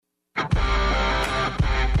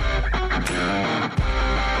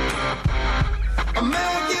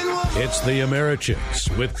It's the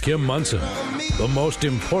Americhicks with Kim Munson. The most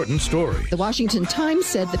important story. The Washington Times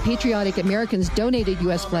said the patriotic Americans donated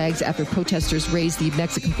U.S. flags after protesters raised the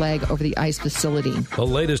Mexican flag over the ICE facility. The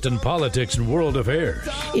latest in politics and world affairs.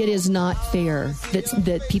 It is not fair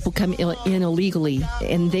that people come in illegally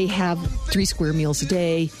and they have 3 square meals a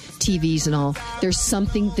day, TVs and all. There's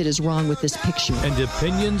something that is wrong with this picture. And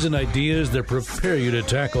opinions and ideas that prepare you to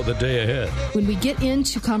tackle the day ahead. When we get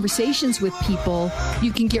into conversations with people,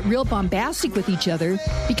 you can get real bombastic with each other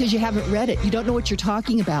because you haven't read it. You don't know what you're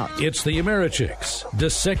talking about. It's the Americhicks,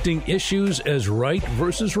 dissecting issues as right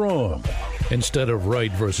versus wrong instead of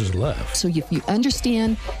right versus left. So if you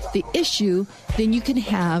understand the issue, then you can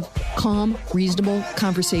have calm, reasonable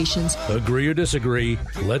conversations. Agree or disagree,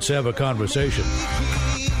 let's have a conversation.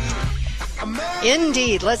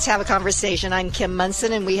 Indeed. Let's have a conversation. I'm Kim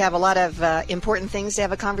Munson, and we have a lot of important things to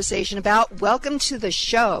have a conversation about. Welcome to the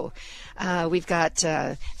show. We've got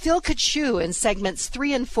Phil Kachu in segments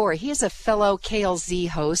 3 and 4. He is a fellow KLZ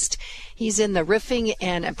host. He's in the roofing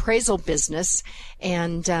and appraisal business,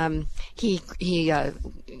 and he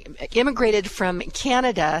immigrated from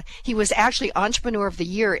Canada. He was actually Entrepreneur of the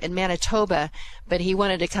Year in Manitoba, but he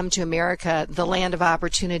wanted to come to America, the land of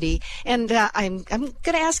opportunity. And I'm going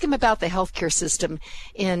to ask him about the healthcare system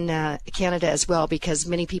in Canada as well, because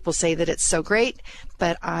many people say that it's so great,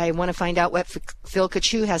 but I want to find out what Phil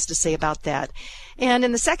Kachu has to say about that. And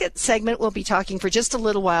in the second segment, we'll be talking for just a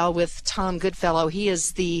little while with Tom Goodfellow. He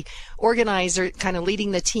is the organizer, kind of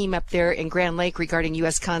leading the team up there in Grand Lake regarding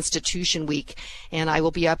U.S. Constitution Week. And I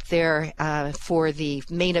will be up there for the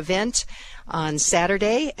main event on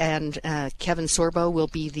Saturday, and Kevin Sorbo will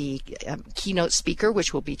be the keynote speaker,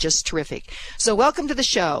 which will be just terrific. So welcome to the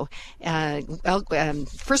show.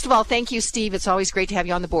 First of all, thank you, Steve. It's always great to have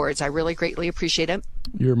you on the boards. I really greatly appreciate it.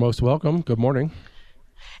 You're most welcome. Good morning.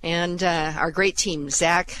 And our great team,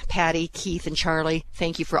 Zach, Patty, Keith, and Charlie,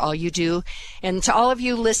 thank you for all you do. And to all of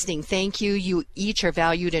you listening, thank you. You each are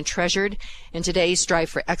valued and treasured. And today, strive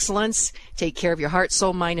for excellence. Take care of your heart,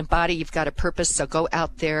 soul, mind, and body. You've got a purpose, so go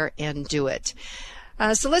out there and do it.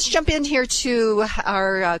 So let's jump in here to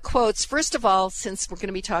our quotes. First of all, since we're going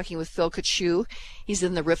to be talking with Phil Kachu, he's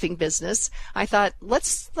in the roofing business, I thought,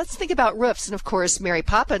 let's think about roofs. And of course, Mary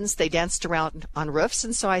Poppins, they danced around on roofs.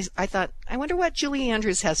 And so I thought, I wonder what Julie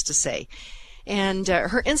Andrews has to say. And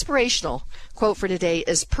her inspirational quote for today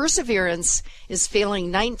is, perseverance is failing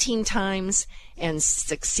 19 times and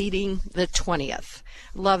succeeding the 20th.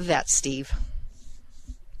 Love that, Steve.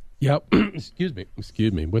 Yep.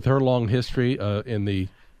 Excuse me. With her long history in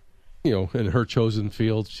her chosen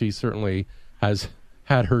field, she certainly has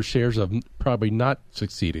had her shares of probably not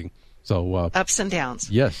succeeding. So ups and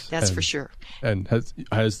downs. Yes, that's for sure. And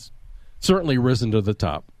has certainly risen to the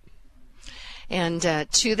top. And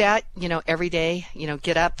to that, every day,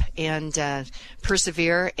 get up and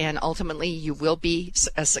persevere, and ultimately you will be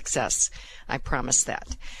a success. I promise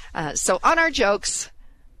that. So on our jokes,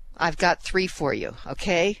 I've got 3 for you.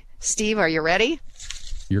 Okay. Steve, are you ready?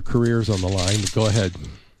 Your career's on the line. Go ahead.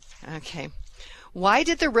 Okay. Why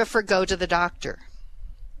did the roofer go to the doctor?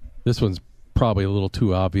 This one's probably a little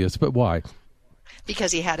too obvious, but why?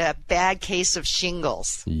 Because he had a bad case of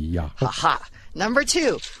shingles. Yeah. Ha-ha. Number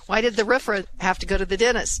 2, why did the roofer have to go to the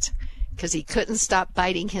dentist? Because he couldn't stop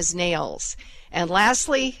biting his nails. And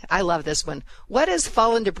lastly, I love this one. What is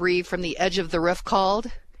fallen debris from the edge of the roof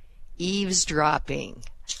called? Eavesdropping.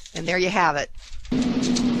 And there you have it.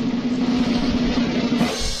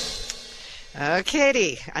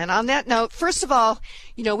 Okay, and on that note, first of all,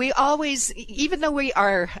 we always, even though we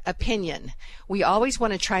are opinion, we always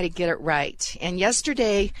want to try to get it right. And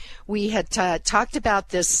yesterday, we had talked about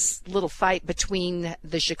this little fight between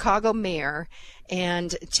the Chicago mayor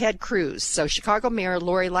and Ted Cruz. So Chicago Mayor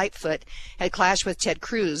Lori Lightfoot had clashed with Ted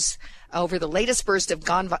Cruz over the latest burst of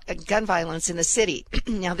gun violence in the city.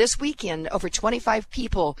 Now, this weekend, over 25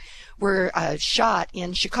 people were shot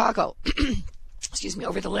in Chicago. Excuse me,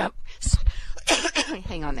 over the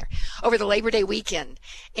Labor Day weekend.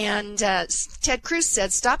 And Ted Cruz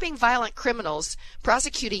said, stopping violent criminals,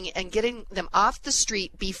 prosecuting and getting them off the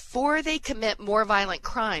street before they commit more violent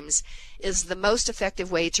crimes is the most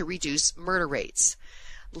effective way to reduce murder rates.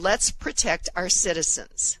 Let's protect our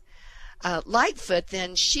citizens. Lightfoot,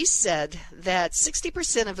 then, she said that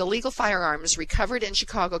 60% of illegal firearms recovered in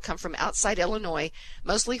Chicago come from outside Illinois,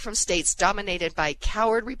 mostly from states dominated by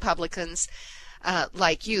coward Republicans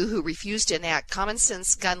like you who refuse to enact common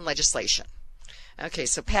sense gun legislation. Okay,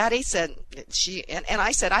 so Patty said and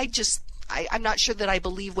I said, I'm not sure that I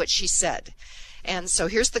believe what she said. And so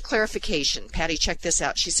here's the clarification. Patty, check this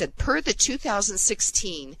out. She said, per the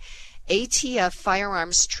 2016 ATF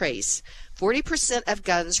firearms trace, 40% of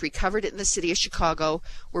guns recovered in the city of Chicago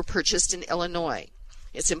were purchased in Illinois.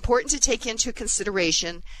 It's important to take into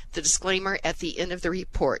consideration the disclaimer at the end of the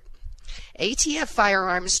report. ATF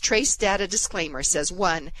Firearms Trace Data Disclaimer says,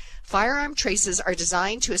 1. Firearm traces are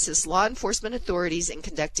designed to assist law enforcement authorities in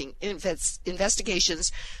conducting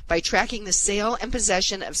investigations by tracking the sale and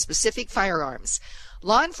possession of specific firearms.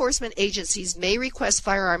 Law enforcement agencies may request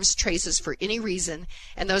firearms traces for any reason,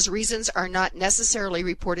 and those reasons are not necessarily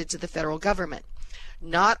reported to the federal government.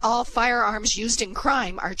 Not all firearms used in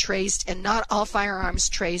crime are traced, and not all firearms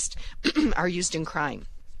traced are used in crime.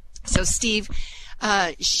 So, Steve,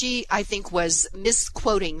 she, I think, was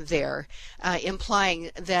misquoting there, implying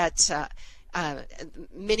that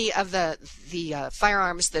many of the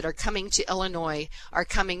firearms that are coming to Illinois are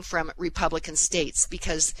coming from Republican states,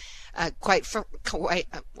 because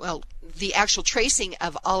the actual tracing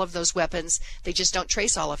of all of those weapons, they just don't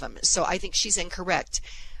trace all of them. So I think she's incorrect.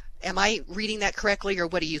 Am I reading that correctly, or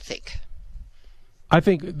what do you think? I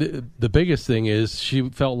think the biggest thing is she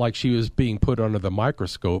felt like she was being put under the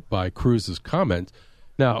microscope by Cruz's comment.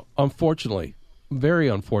 Now, unfortunately, very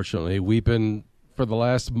unfortunately, we've been, for the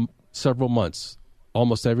last several months,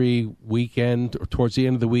 almost every weekend or towards the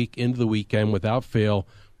end of the week, into the weekend, without fail,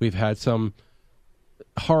 we've had some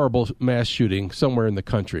horrible mass shooting somewhere in the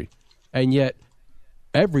country. And yet,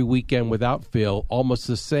 every weekend without fail, almost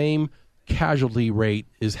the same casualty rate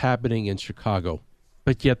is happening in Chicago.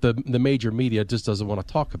 But yet the major media just doesn't want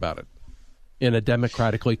to talk about it in a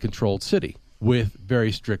democratically controlled city with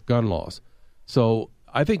very strict gun laws. So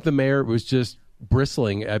I think the mayor was just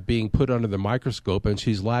bristling at being put under the microscope, and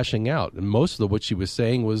she's lashing out. And most of what she was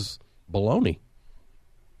saying was baloney.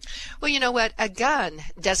 Well, you know what? A gun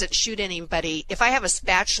doesn't shoot anybody. If I have a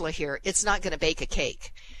spatula here, it's not going to bake a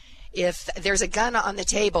cake. If there's a gun on the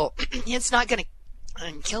table, it's not going to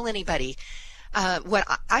kill anybody. What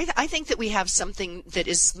I think that we have something that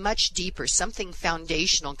is much deeper, something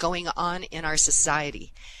foundational going on in our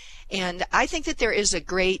society. And I think that there is a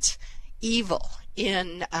great evil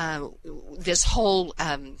in this whole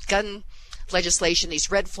gun legislation, these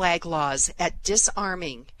red flag laws, at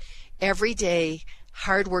disarming everyday,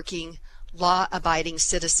 hardworking, law-abiding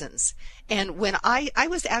citizens. And when I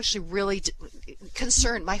was actually really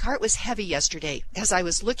concerned, my heart was heavy yesterday as I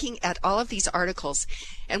was looking at all of these articles.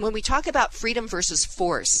 And when we talk about freedom versus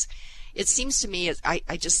force, it seems to me,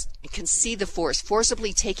 I just can see the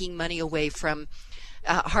forcibly taking money away from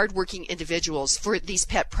hardworking individuals for these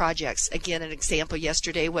pet projects. Again, an example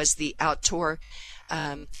yesterday was the outdoor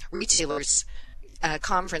retailers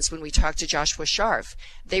conference when we talked to Joshua Sharf.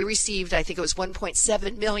 They received, I think it was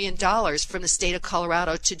 $1.7 million from the state of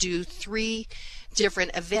Colorado to do 3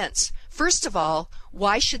 different events. First of all,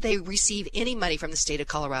 why should they receive any money from the state of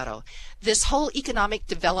Colorado? This whole economic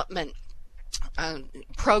development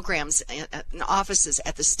programs and offices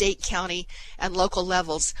at the state, county, and local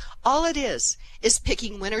levels, all it is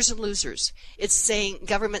picking winners and losers. It's saying,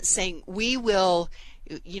 government saying, we will,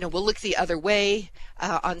 we'll look the other way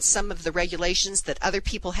on some of the regulations that other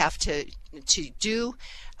people have to do,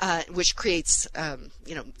 which creates,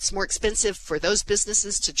 it's more expensive for those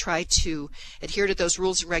businesses to try to adhere to those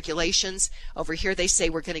rules and regulations. Over here, they say,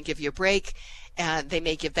 we're going to give you a break. And they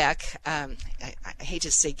may give back, I hate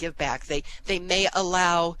to say give back, they may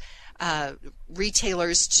allow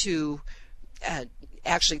retailers to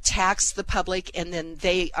actually tax the public, and then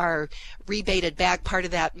they are rebated back part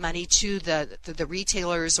of that money to the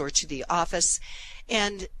retailers or to the office.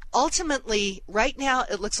 And ultimately, right now,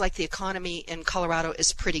 it looks like the economy in Colorado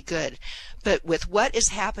is pretty good. But with what is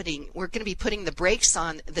happening, we're going to be putting the brakes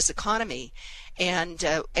on this economy, and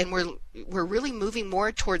we're really moving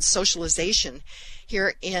more towards socialization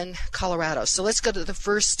here in Colorado. So let's go to the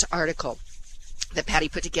first article that Patty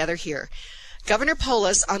put together here. Governor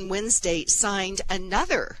Polis on Wednesday signed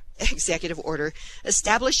another executive order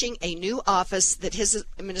establishing a new office that his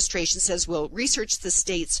administration says will research the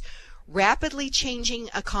state's rapidly changing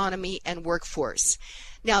economy and workforce.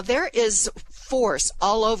 Now, there is force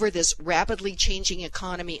all over this rapidly changing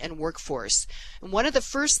economy and workforce. And one of the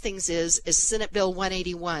first things is Senate Bill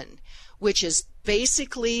 181, which is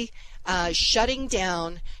basically shutting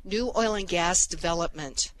down new oil and gas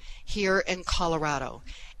development here in Colorado.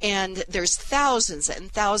 And there's thousands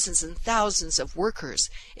and thousands and thousands of workers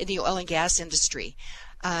in the oil and gas industry.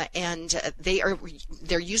 And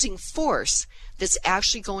they're using force that's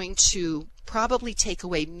actually going to probably take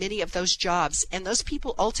away many of those jobs, and those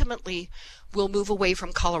people ultimately will move away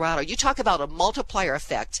from Colorado. You talk about a multiplier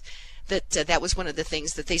effect. That was one of the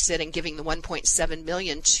things that they said in giving the $1.7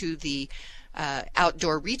 million to the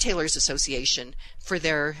Outdoor Retailers Association for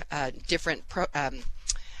their different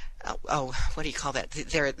what do you call that?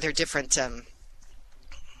 They're different.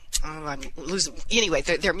 I'm losing. Anyway,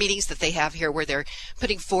 they're meetings that they have here where they're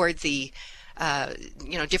putting forward the,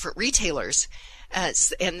 different retailers.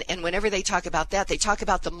 And whenever they talk about that, they talk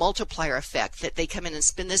about the multiplier effect, that they come in and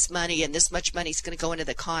spend this money and this much money is going to go into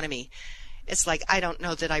the economy. It's like, I don't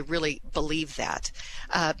know that I really believe that.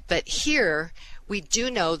 But here, we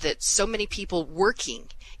do know that so many people working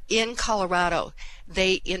in Colorado,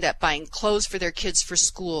 they end up buying clothes for their kids for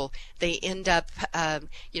school. They end up,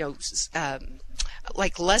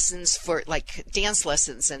 like lessons for like dance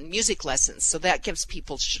lessons and music lessons. So that gives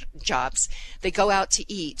people jobs. They go out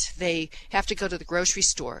to eat. They have to go to the grocery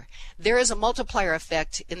store. There is a multiplier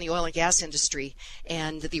effect in the oil and gas industry,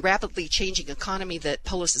 and the rapidly changing economy that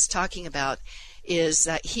Polis is talking about is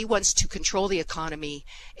he wants to control the economy,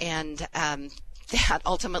 and that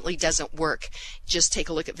ultimately doesn't work. Just take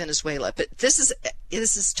a look at Venezuela. But this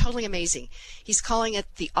is totally amazing. He's calling it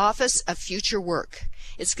the Office of Future Work.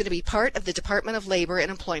 It's going to be part of the Department of Labor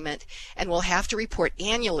and Employment and will have to report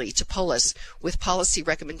annually to Polis with policy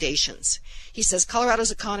recommendations. He says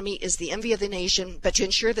Colorado's economy is the envy of the nation, but to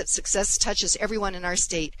ensure that success touches everyone in our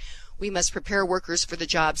state, we must prepare workers for the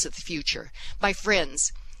jobs of the future. My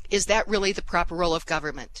friends, is that really the proper role of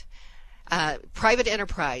government? Private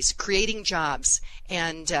enterprise, creating jobs,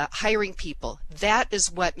 and hiring people. That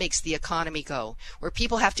is what makes the economy go, where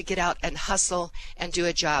people have to get out and hustle and do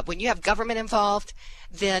a job. When you have government involved,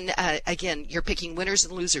 then again, you're picking winners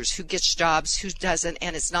and losers, who gets jobs, who doesn't,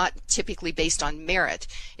 and it's not typically based on merit.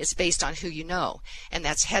 It's based on who you know, and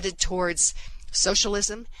that's headed towards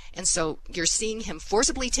socialism. And so you're seeing him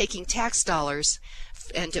forcibly taking tax dollars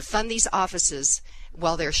and to fund these offices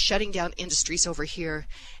while they're shutting down industries over here.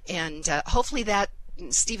 And hopefully that,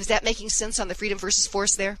 Steve, is that making sense on the freedom versus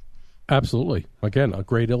force there? Absolutely. Again, a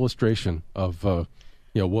great illustration of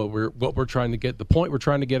what we're trying to get, the point we're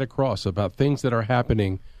trying to get across about things that are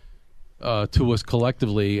happening to us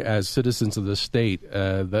collectively as citizens of the state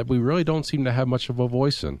that we really don't seem to have much of a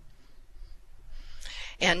voice in.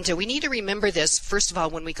 And we need to remember this, first of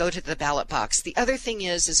all, when we go to the ballot box. The other thing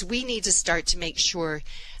is we need to start to make sure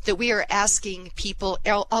that we are asking people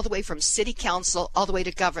all the way from city council all the way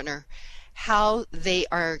to governor how they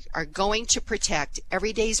are going to protect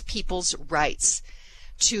everyday people's rights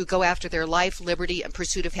to go after their life, liberty, and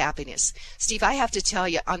pursuit of happiness. Steve, I have to tell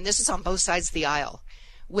you, this is on both sides of the aisle.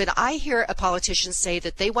 When I hear a politician say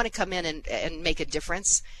that they want to come in and make a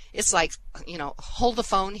difference, it's like, hold the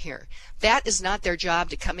phone here. That is not their job,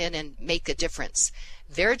 to come in and make a difference.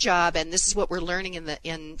 Their job, and this is what we're learning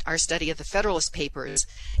in our study of the Federalist Papers,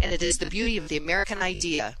 and it is the beauty of the American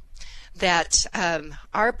idea, that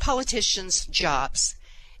our politicians' jobs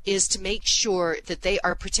is to make sure that they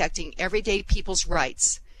are protecting everyday people's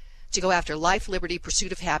rights to go after life, liberty,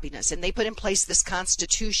 pursuit of happiness. And they put in place this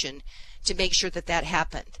Constitution to make sure that that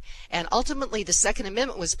happened. And ultimately, the Second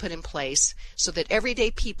Amendment was put in place so that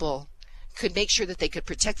everyday people could make sure that they could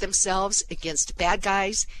protect themselves against bad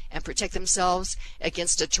guys and protect themselves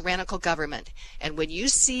against a tyrannical government. And when you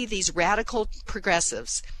see these radical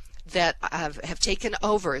progressives that have taken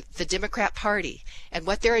over the Democrat Party and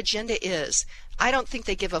what their agenda is, I don't think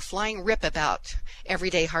they give a flying rip about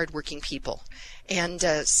everyday hardworking people. And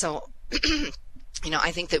so,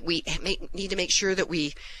 I think that we need to make sure that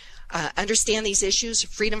we understand these issues,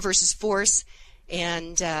 freedom versus force,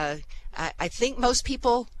 and I think most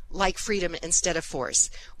people like freedom instead of force.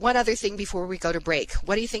 One other thing before we go to break.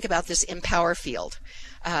 What do you think about this Empower Field?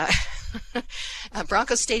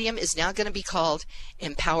 Bronco Stadium is now going to be called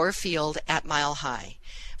Empower Field at Mile High.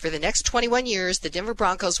 For the next 21 years, the Denver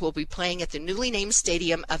Broncos will be playing at the newly named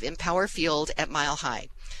stadium of Empower Field at Mile High.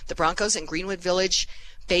 The Broncos and Greenwood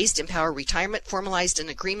Village-based Empower Retirement formalized an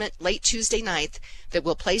agreement late Tuesday night that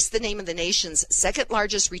will place the name of the nation's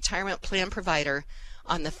second-largest retirement plan provider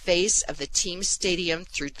on the face of the team stadium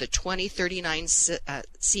through the 2039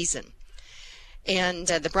 season. And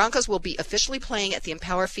the Broncos will be officially playing at the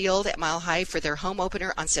Empower Field at Mile High for their home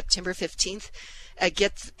opener on September 15th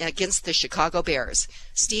against the Chicago Bears.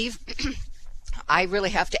 Steve, I really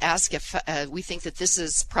have to ask if we think that this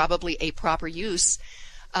is probably a proper use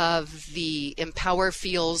of the Empower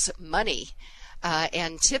Field's money.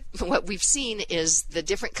 What we've seen is the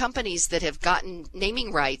different companies that have gotten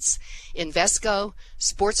naming rights, Invesco,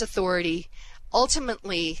 Sports Authority.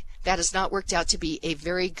 Ultimately, that has not worked out to be a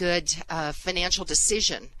very good financial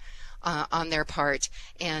decision on their part.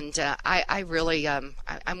 And I really, I'm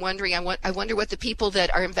wondering, I wonder what the people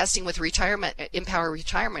that are investing with Empower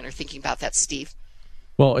Retirement are thinking about that, Steve.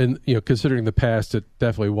 Well, considering the past, it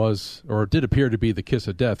definitely was, or did appear to be, the kiss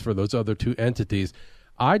of death for those other two entities.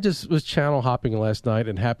 I just was channel hopping last night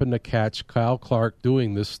and happened to catch Kyle Clark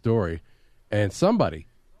doing this story. And somebody,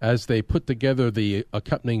 as they put together the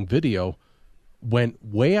accompanying video, went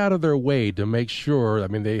way out of their way to make sure. I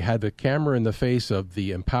mean, they had the camera in the face of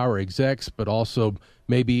the Empower execs, but also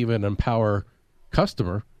maybe even Empower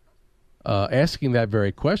customer, asking that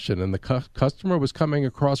very question. And the customer was coming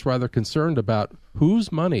across rather concerned about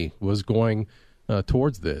whose money was going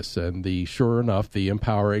towards this. And sure enough, the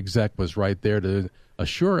Empower exec was right there to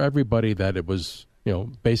assure everybody that it was,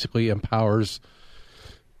 basically Empower's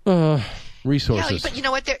resources. Yeah, but you know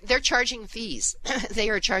what? They're charging fees. They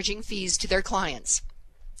are charging fees to their clients.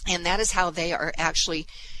 And that is how they are actually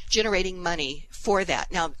generating money for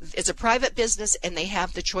that. Now, it's a private business, and they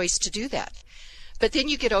have the choice to do that. But then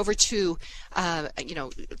you get over to,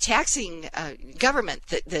 taxing government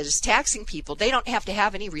that is taxing people. They don't have to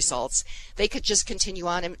have any results. They could just continue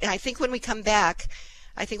on. And I think when we come back,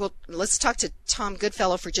 let's talk to Tom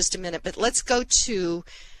Goodfellow for just a minute. But let's go to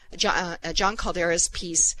John Caldera's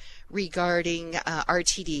piece regarding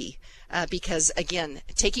RTD. Because, again,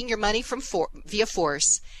 taking your money from via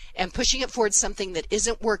force and pushing it forward something that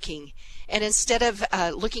isn't working, and instead of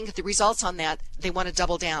looking at the results on that, they want to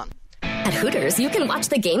double down. At Hooters, you can watch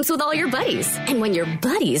the games with all your buddies. And when your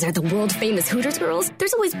buddies are the world-famous Hooters girls,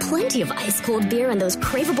 there's always plenty of ice-cold beer and those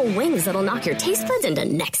craveable wings that'll knock your taste buds into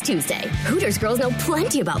next Tuesday. Hooters girls know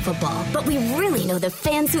plenty about football, but we really know the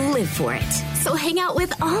fans who live for it. So hang out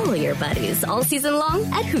with all your buddies all season long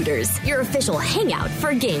at Hooters, your official hangout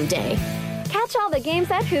for game day. Catch all the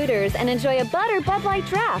games at Hooters and enjoy a Butter Bud Light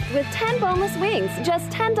draft with 10 boneless wings,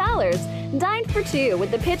 just $10. Dine for two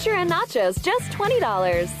with the pitcher and nachos, just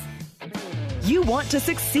 $20. You want to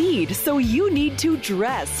succeed, so you need to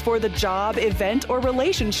dress for the job, event, or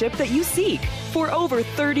relationship that you seek. For over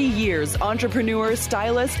 30 years, entrepreneur,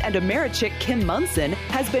 stylist, and Americhick Kim Munson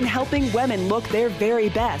has been helping women look their very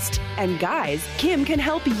best. And guys, Kim can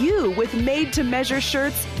help you with made-to-measure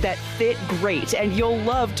shirts that fit great and you'll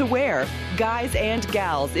love to wear. Guys and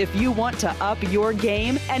gals, if you want to up your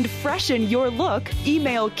game and freshen your look,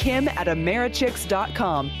 email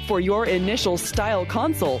Kim@Americhicks.com for your initial style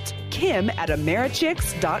consult.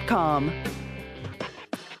 Kim@Americhicks.com.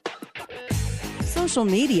 Social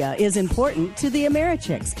media is important to the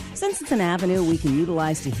Americhicks since it's an avenue we can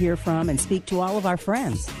utilize to hear from and speak to all of our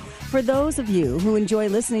friends. For those of you who enjoy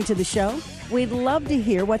listening to the show, we'd love to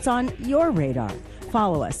hear what's on your radar.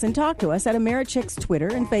 Follow us and talk to us at Americhicks Twitter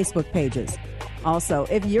and Facebook pages. Also,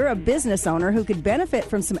 if you're a business owner who could benefit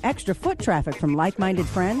from some extra foot traffic from like-minded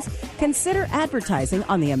friends, consider advertising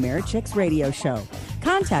on the Americhicks radio show.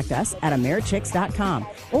 Contact us at Americhicks.com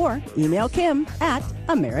or email Kim at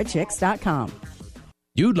Americhicks.com.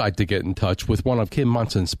 You'd like to get in touch with one of Kim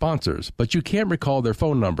Munson's sponsors, but you can't recall their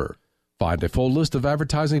phone number. Find a full list of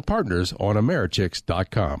advertising partners on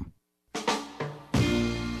Americhicks.com.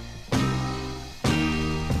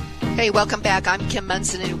 Hey, welcome back. I'm Kim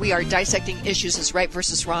Munson, and we are dissecting issues as right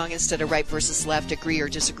versus wrong instead of right versus left, agree or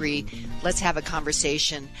disagree. Let's have a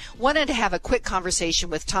conversation. Wanted to have a quick conversation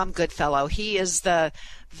with Tom Goodfellow. He is the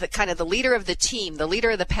kind of the leader of the team, the leader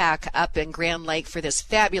of the pack up in Grand Lake for this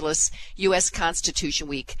fabulous U.S. Constitution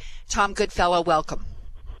Week. Tom Goodfellow, welcome.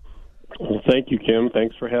 Well, thank you, Kim.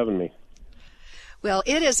 Thanks for having me. Well,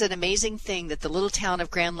 it is an amazing thing that the little town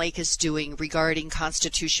of Grand Lake is doing regarding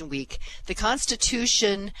Constitution Week. The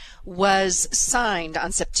Constitution was signed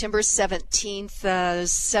on September 17th,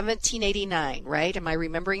 1789, right? Am I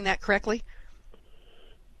remembering that correctly?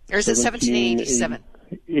 Or is it 1787?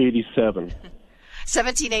 87.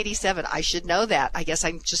 1787. I should know that. I guess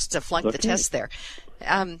I just flunked the test there.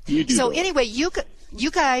 Anyway, you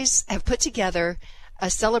guys have put together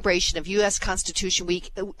a celebration of U.S. Constitution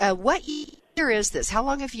Week. What year is this? How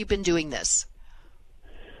long have you been doing this?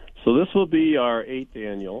 So this will be our 8th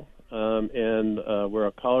annual, and we're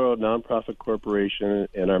a Colorado nonprofit corporation,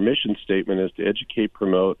 and our mission statement is to educate,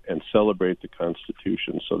 promote, and celebrate the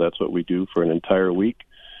Constitution. So that's what we do for an entire week.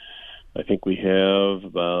 I think we have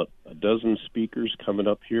about a dozen speakers coming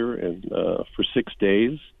up here for 6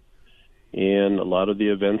 days, and a lot of the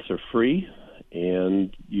events are free,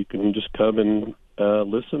 and you can just come and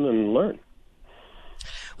listen and learn.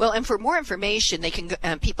 Well, and for more information,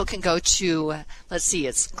 people can go to, let's see,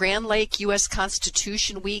 it's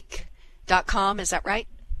GrandLakeUSConstitutionWeek.com. Is that right?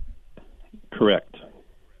 Correct.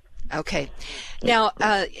 Okay. Now,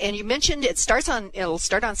 and you mentioned it'll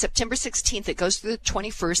start on September 16th. It goes through the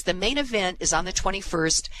 21st. The main event is on the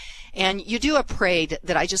 21st, and you do a parade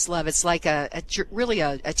that I just love. It's like really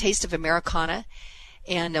a taste of Americana.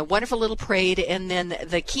 And a wonderful little parade, and then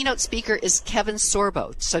the keynote speaker is Kevin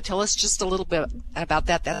Sorbo. So tell us just a little bit about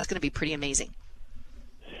that. That's going to be pretty amazing.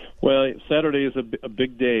 Well, Saturday is a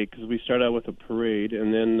big day because we start out with a parade,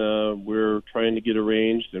 and then we're trying to get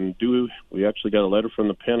arranged and we actually got a letter from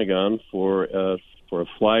the Pentagon for a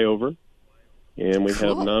flyover, and we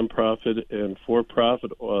have nonprofit and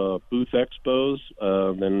for-profit booth expos.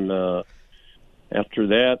 Then after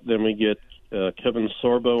that, then we get Kevin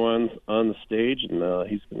Sorbo on the stage, and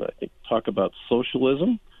he's going to, I think, talk about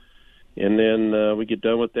socialism. And then we get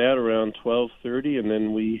done with that around 12:30, and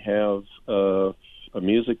then we have a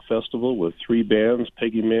music festival with 3 bands,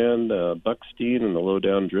 Peggy Man, Buckstein, and the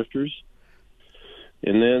Lowdown Drifters.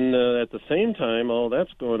 And then at the same time, all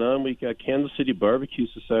that's going on, we got Kansas City Barbecue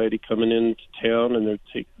Society coming into town, and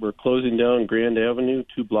we're closing down Grand Avenue,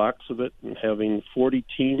 2 blocks of it, and having 40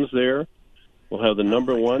 teams there. We'll have the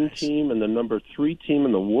number 1 team and the number 3 team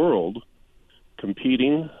in the world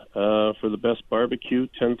competing for the best barbecue,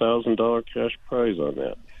 $10,000 cash prize on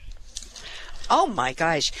that. Oh, my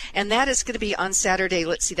gosh. And that is going to be on Saturday.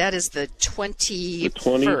 Let's see, that is the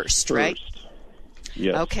 21st, right?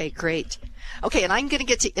 Yes. Okay, great. Okay, and I'm going to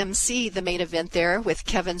get to MC the main event there with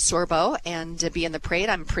Kevin Sorbo and be in the parade.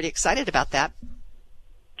 I'm pretty excited about that.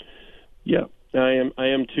 Yeah, I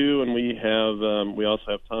am too. And we also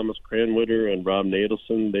have Thomas Cranwitter and Rob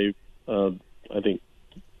Nadelson. I think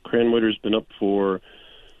Cranwitter's been up for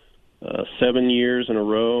 7 years in a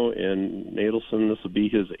row, and Nadelson, this will be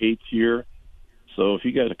his 8th year. So if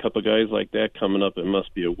you got a couple of guys like that coming up, it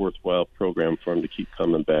must be a worthwhile program for them to keep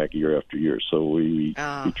coming back year after year. So we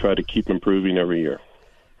try to keep improving every year.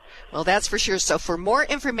 Well, that's for sure. So for more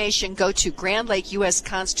information, go to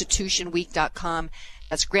GrandLakeUSConstitutionWeek.com.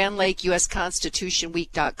 That's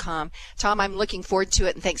GrandLakeUSConstitutionWeek.com. Tom, I'm looking forward to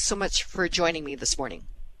it, and thanks so much for joining me this morning.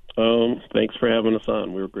 Thanks for having us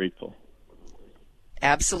on. We're grateful.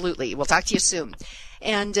 Absolutely. We'll talk to you soon.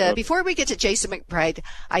 And before we get to Jason McBride,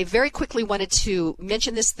 I very quickly wanted to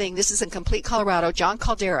mention this thing. This is in Complete Colorado, John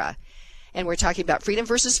Caldera, and we're talking about freedom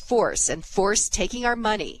versus force, and force taking our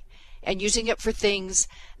money and using it for things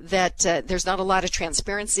that there's not a lot of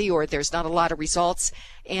transparency or there's not a lot of results.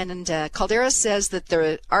 And Caldera says that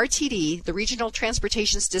the RTD, the Regional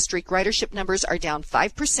Transportation District, ridership numbers are down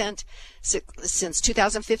 5% since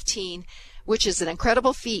 2015, which is an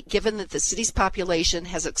incredible feat given that the city's population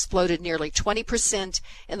has exploded nearly 20%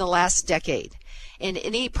 in the last decade. In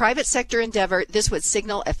any private sector endeavor, this would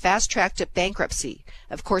signal a fast track to bankruptcy.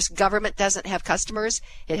 Of course, government doesn't have customers.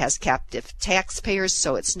 It has captive taxpayers,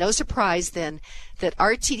 so it's no surprise then that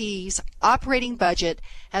RTD's operating budget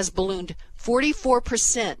has ballooned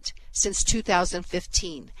 44% since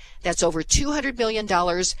 2015. That's over $200 million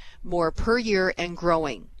more per year and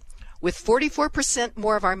growing. With 44%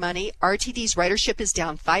 more of our money, RTD's ridership is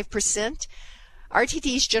down 5%.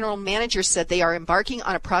 RTD's general manager said they are embarking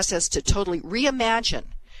on a process to totally reimagine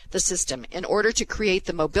the system in order to create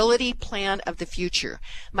the mobility plan of the future.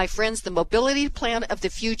 My friends, the mobility plan of the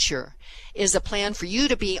future is a plan for you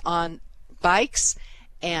to be on bikes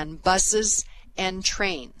and buses and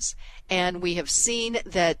trains. And we have seen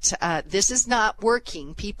that this is not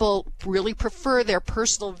working. People really prefer their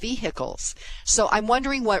personal vehicles. So I'm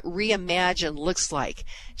wondering what reimagine looks like.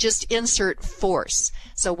 Just insert force.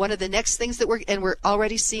 So one of the next things that we're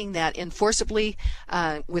already seeing that enforceably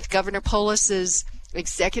with Governor Polis's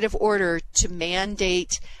executive order to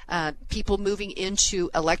mandate people moving into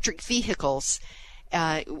electric vehicles.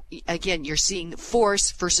 Again, you're seeing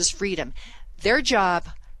force versus freedom. Their job,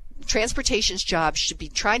 transportation's job, should be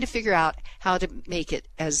trying to figure out how to make it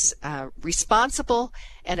as responsible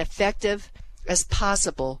and effective as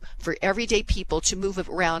possible for everyday people to move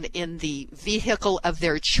around in the vehicle of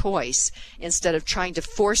their choice instead of trying to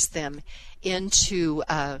force them into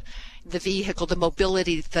the vehicle, the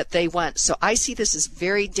mobility that they want. So I see this as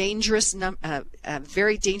very dangerous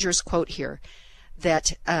quote here,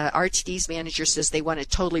 that RTD's manager says they want to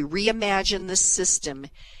totally reimagine the system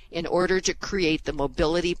in order to create the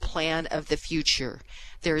mobility plan of the future.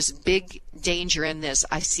 There's big danger in this.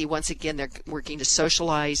 I see, once again, they're working to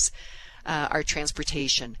socialize our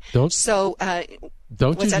transportation. Don't you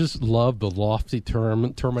just love the lofty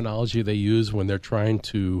terminology they use when they're trying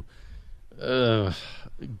to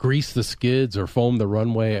grease the skids or foam the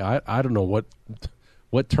runway? I don't know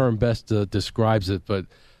what term best describes it, but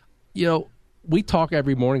we talk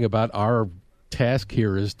every morning about our task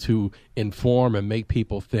here is to inform and make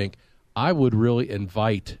people think. I would really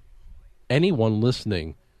invite anyone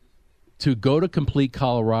listening to go to Complete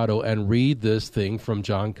Colorado and read this thing from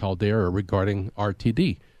John Caldera regarding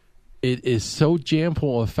RTD. It is so jam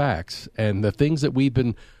full of facts and the things that we've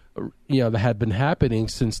been, that have been happening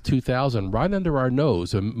since 2000 right under our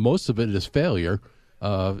nose, and most of it is failure.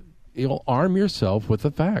 Arm yourself with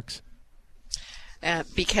the facts.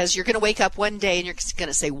 because you're going to wake up one day and you're going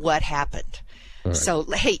to say, what happened? Right. So,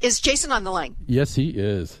 hey, is Jason on the line? Yes, he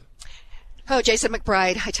is. Oh, Jason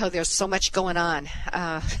McBride, I tell you, there's so much going on.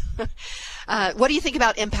 What do you think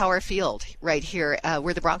about Empower Field right here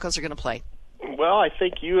where the Broncos are going to play? Well, I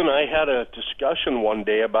think you and I had a discussion one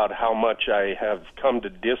day about how much I have come to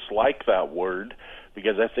dislike that word,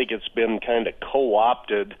 because I think it's been kind of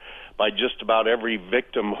co-opted by just about every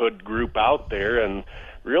victimhood group out there. And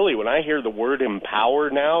really, when I hear the word empower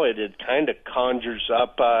now, it kind of conjures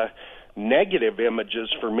up negative images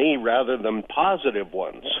for me rather than positive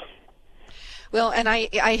ones. Well, and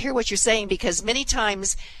I hear what you're saying, because many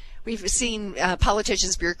times we've seen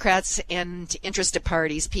politicians, bureaucrats, and interested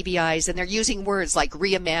parties, PBIs, and they're using words like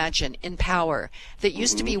reimagine, empower, that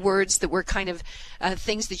used to be words that were kind of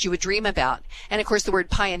things that you would dream about. And, of course, the word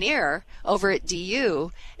pioneer over at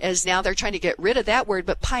DU is now they're trying to get rid of that word,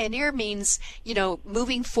 but pioneer means,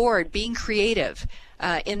 moving forward, being creative,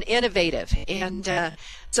 and innovative. And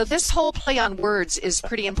so this whole play on words is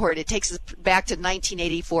pretty important. It takes us back to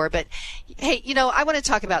 1984. But, hey, I want to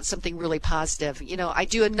talk about something really positive. I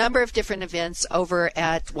do a number of different events over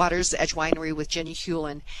at Water's Edge Winery with Jenny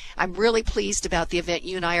Hewlin. I'm really pleased about the event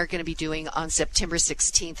you and I are going to be doing on September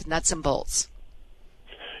 16th, Nuts and Bolts.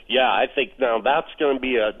 Yeah, I think now that's going to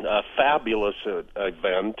be a fabulous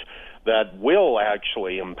event that will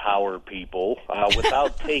actually empower people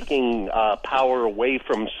without taking power away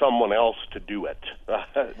from someone else to do it,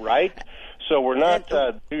 right? So we're not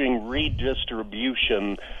doing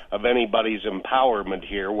redistribution of anybody's empowerment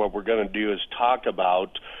here. What we're going to do is talk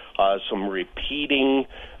about some repeating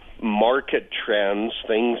market trends,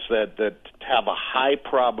 things that have a high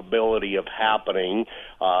probability of happening.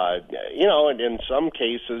 And in some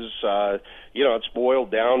cases, it's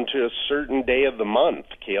boiled down to a certain day of the month,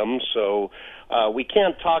 Kim. So we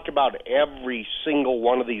can't talk about every single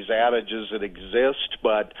one of these adages that exist,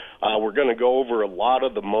 but we're going to go over a lot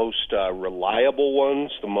of the most reliable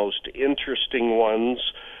ones, the most interesting ones,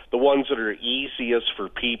 the ones that are easiest for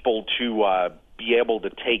people to be able to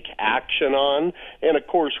take action on, and of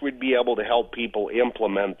course we'd be able to help people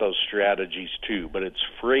implement those strategies too. But it's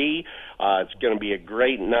free. It's going to be a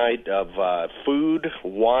great night of food,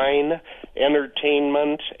 wine,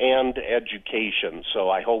 entertainment, and education. So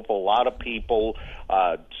I hope a lot of people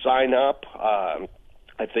sign up. I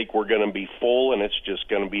think we're going to be full, and it's just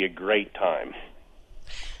going to be a great time.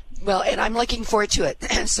 Well, and I'm looking forward to it.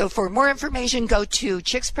 So for more information, go to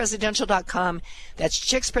chickspresidential.com. That's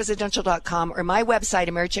chickspresidential.com, or my website,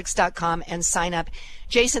 americhicks.com, and sign up.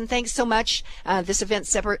 Jason, thanks so much. This event,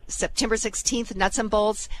 September 16th, Nuts and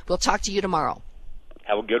Bolts. We'll talk to you tomorrow.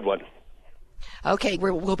 Have a good one. Okay,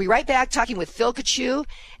 we'll be right back talking with Phil Kachu.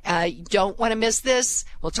 You don't want to miss this.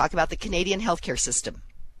 We'll talk about the Canadian healthcare system.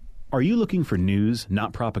 Are you looking for news,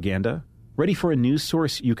 not propaganda? Ready for a news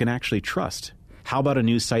source you can actually trust? How about a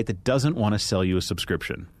news site that doesn't want to sell you a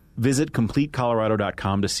subscription? Visit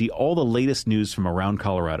CompleteColorado.com to see all the latest news from around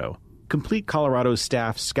Colorado. Complete Colorado's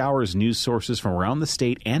staff scours news sources from around the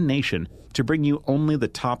state and nation to bring you only the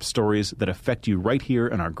top stories that affect you right here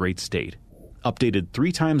in our great state. Updated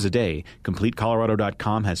 3 times a day,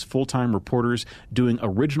 CompleteColorado.com has full-time reporters doing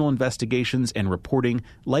original investigations and reporting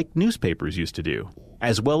like newspapers used to do,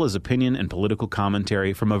 as well as opinion and political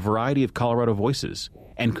commentary from a variety of Colorado voices.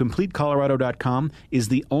 And CompleteColorado.com is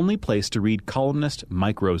the only place to read columnist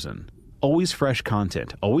Mike Rosen. Always fresh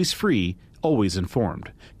content, always free, always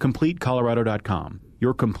informed. CompleteColorado.com,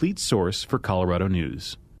 your complete source for Colorado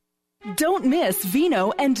news. Don't miss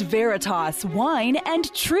Vino and Veritas, Wine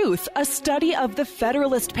and Truth, a study of the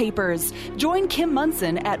Federalist Papers. Join Kim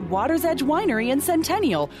Munson at Water's Edge Winery in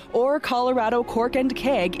Centennial or Colorado Cork and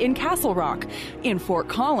Keg in Castle Rock. In Fort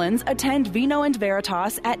Collins, attend Vino and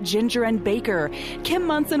Veritas at Ginger and Baker. Kim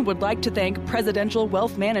Munson would like to thank Presidential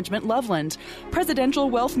Wealth Management Loveland, Presidential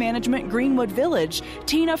Wealth Management Greenwood Village,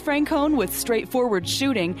 Tina Francone with Straightforward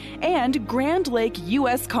Shooting, and Grand Lake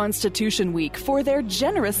U.S. Constitution Week for their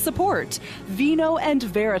generous support. Vino and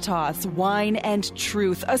Veritas, Wine and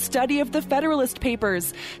Truth, a study of the Federalist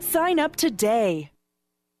Papers. Sign up today.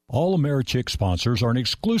 All AmeriChicks sponsors are an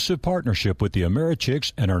exclusive partnership with the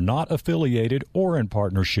AmeriChicks and are not affiliated or in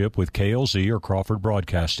partnership with KLZ or Crawford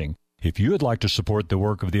Broadcasting. If you would like to support the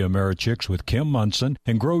work of the AmeriChicks with Kim Munson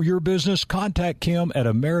and grow your business, contact Kim at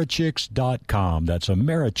americhicks.com. That's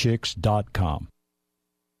americhicks.com.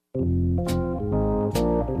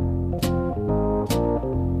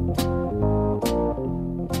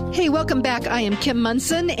 Hey, welcome back. I am Kim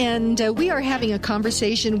Munson, and we are having a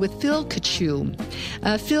conversation with Phil Kachu.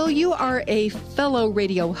 Phil, you are a fellow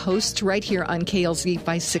radio host right here on KLZ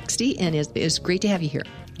 560, and it's great to have you here.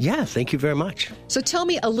 Yeah, thank you very much. So tell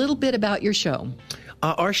me a little bit about your show.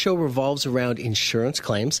 Our show revolves around insurance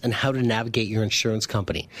claims and how to navigate your insurance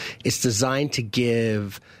company. It's designed to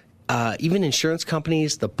give even insurance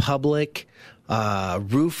companies, the public,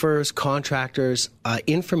 roofers, contractors,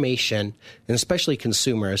 information, and especially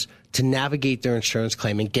consumers, to navigate their insurance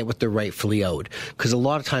claim and get what they're rightfully owed. Because a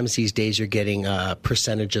lot of times these days you're getting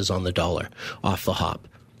percentages on the dollar off the hop.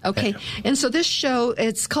 Okay. And so this show,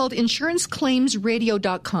 it's called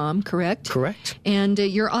insuranceclaimsradio.com, correct? Correct. And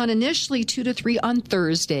you're on initially 2 to 3 on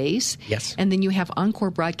Thursdays. Yes. And then you have encore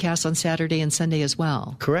broadcasts on Saturday and Sunday as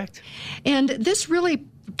well. Correct. And this really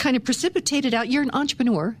kind of precipitated out. You're an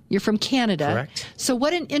entrepreneur. You're from Canada. Correct. So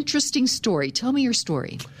what an interesting story. Tell me your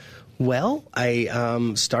story. Well,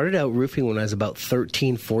 I started out roofing when I was about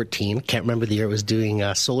 13, 14. Can't remember the year. I was doing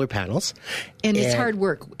solar panels. And it's hard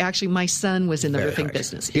work. Actually, my son was in the roofing hard.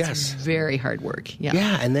 business. It's Yes. very hard work. Yeah.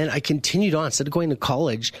 Yeah, and then I continued on. Instead of going to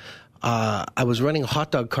college, I was running hot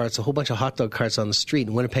dog carts, a whole bunch of hot dog carts on the street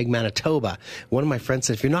in Winnipeg, Manitoba. One of my friends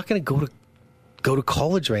said, if you're not going to go to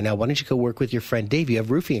college right now, why don't you go work with your friend Dave? You have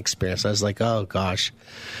roofing experience. I was like, oh, gosh.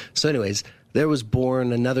 So anyways, there was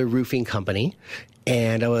born another roofing company.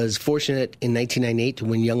 And I was fortunate in 1998 to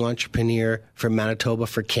win Young Entrepreneur from Manitoba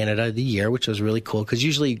for Canada of the Year, which was really cool because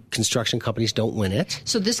usually construction companies don't win it.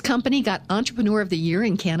 So this company got Entrepreneur of the Year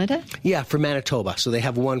in Canada? Yeah, for Manitoba. So they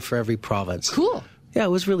have one for every province. Cool. Yeah,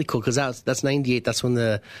 it was really cool because that's 98. That's when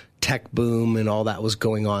the tech boom and all that was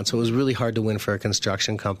going on. So it was really hard to win for a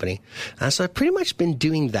construction company. So I've pretty much been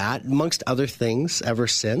doing that amongst other things ever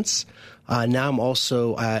since. Now I'm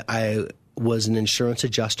also, I was an insurance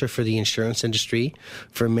adjuster for the insurance industry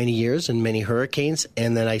for many years and many hurricanes.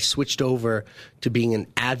 And then I switched over to being an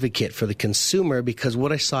advocate for the consumer because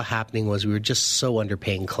what I saw happening was we were just so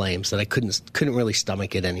underpaying claims that I couldn't really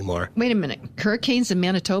stomach it anymore. Wait a minute. Hurricanes in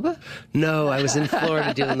Manitoba? No, I was in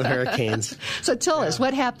Florida doing the hurricanes. So tell us,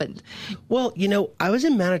 what happened? Well, I was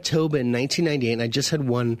in Manitoba in 1998 and I just had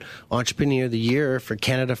won Entrepreneur of the Year for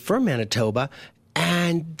Canada from Manitoba.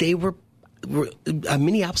 And they were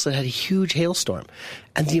Minneapolis had a huge hailstorm,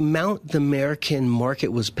 and the amount the American market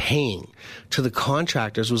was paying to the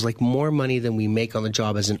contractors was like more money than we make on the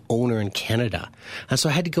job as an owner in Canada. And so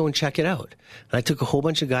I had to go and check it out. And I took a whole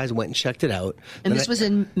bunch of guys, went and checked it out. And this was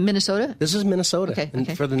in Minnesota? This was Minnesota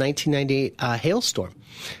for the 1998 hailstorm.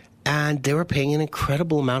 And they were paying an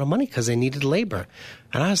incredible amount of money because they needed labor.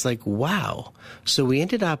 And I was like, wow. So we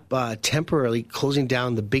ended up temporarily closing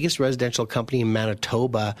down the biggest residential company in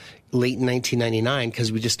Manitoba late in 1999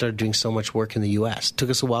 because we just started doing so much work in the U.S. It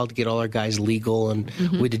took us a while to get all our guys legal, and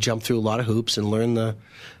we had to jump through a lot of hoops and learn the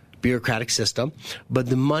bureaucratic system. But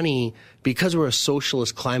the money, because we're a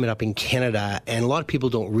socialist climate up in Canada, and a lot of people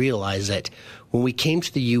don't realize it, when we came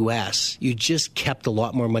to the U.S., you just kept a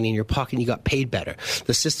lot more money in your pocket and you got paid better.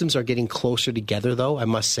 The systems are getting closer together, though, I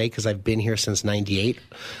must say, because I've been here since 98.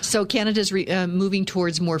 So Canada's moving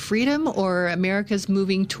towards more freedom, or America's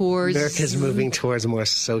moving towards... America's moving towards a more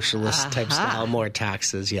socialist type style, more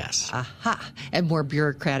taxes, yes. And more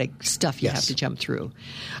bureaucratic stuff you have to jump through.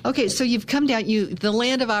 Okay, so you've come down, the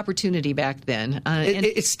land of opportunity back then.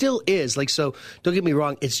 It still is. So don't get me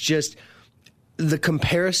wrong, it's just... the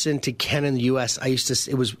comparison to Canada and the U.S.,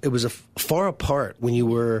 it was far apart when you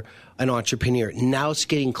were an entrepreneur. Now it's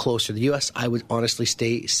getting closer. The U.S., I would honestly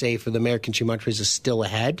say for the American two countries is still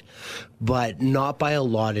ahead, but not by a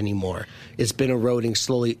lot anymore. It's been eroding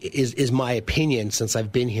slowly, is my opinion, since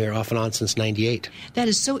I've been here off and on since 98. That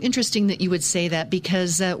is so interesting that you would say that,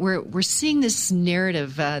 because we're seeing this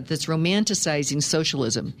narrative that's romanticizing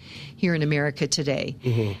socialism here in America today.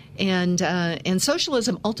 And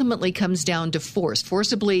socialism ultimately comes down to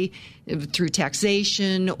forcibly through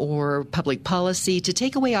taxation or public policy to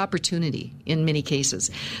take away opportunity in many cases.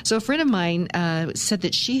 So a friend of mine said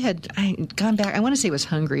that she had gone back, I want to say it was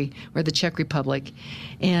Hungary or the Czech Republic,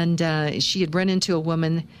 and she had run into a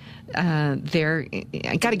woman there.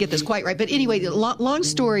 I got to get this quite right. But anyway, the long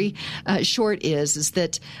story short is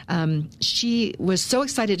that she was so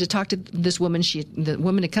excited to talk to this woman. The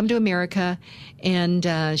woman had come to America, and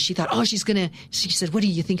she thought, she said, what do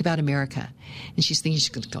you think about America? And she's thinking she's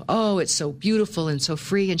going to go, oh, it's so beautiful and so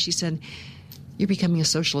free. And she said, you're becoming a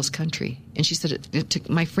socialist country. And she said,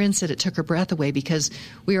 my friend said it took her breath away, because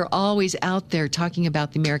we are always out there talking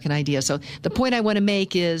about the American idea. So the point I want to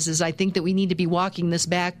make is I think that we need to be walking this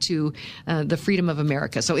back to the freedom of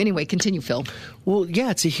America. So anyway, continue, Phil. Well,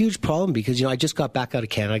 yeah, it's a huge problem because, I just got back out of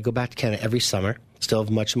Canada. I go back to Canada every summer. Still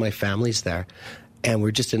have much of my family's there. And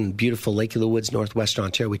we're just in beautiful Lake of the Woods, Northwestern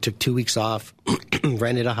Ontario. We took 2 weeks off,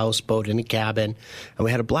 rented a houseboat in a cabin, and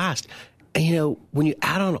we had a blast. And, when you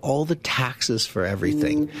add on all the taxes for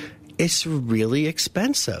everything, it's really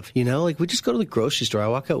expensive. Like we just go to the grocery store. I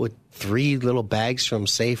walk out with 3 little bags from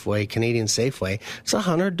Safeway, Canadian Safeway. It's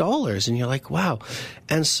 $100. And you're like, wow.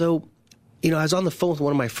 And so, I was on the phone with one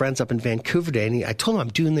of my friends up in Vancouver today, and I told him I'm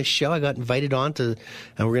doing this show. I got invited on to,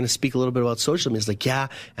 and we're going to speak a little bit about socialism. He's like, yeah.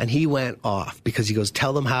 And he went off because he goes,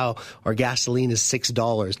 tell them how our gasoline is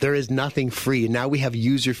 $6. There is nothing free. And now we have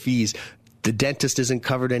user fees. The dentist isn't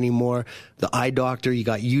covered anymore. The eye doctor, you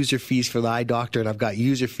got user fees for the eye doctor, and I've got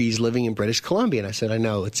user fees living in British Columbia. And I said, I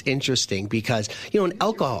know, it's interesting because, in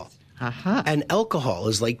alcohol. And alcohol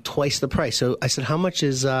is like twice the price. So I said, how much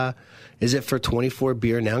is it for 24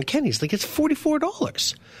 beer now in Canada? He's like, it's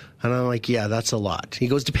 $44. And I'm like, yeah, that's a lot. He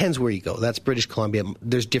goes, depends where you go. That's British Columbia.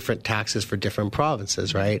 There's different taxes for different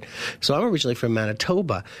provinces, right? So I'm originally from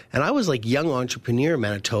Manitoba, and I was like young entrepreneur in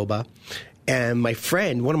Manitoba. And my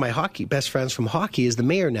friend, one of my best friends from hockey, is the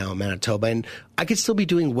mayor now in Manitoba. And I could still be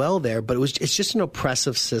doing well there, but it's just an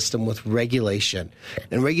oppressive system with regulation.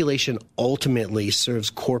 And regulation ultimately serves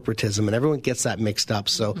corporatism, and everyone gets that mixed up.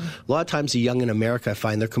 So a lot of times the young in America, I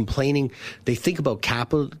find they're complaining. They think about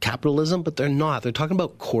capitalism, but they're not. They're talking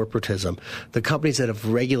about corporatism. The companies that have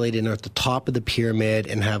regulated and are at the top of the pyramid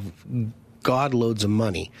and have God loads of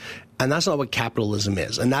money. And that's not what capitalism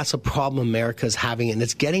is. And that's a problem America is having, and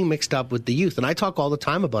it's getting mixed up with the youth. And I talk all the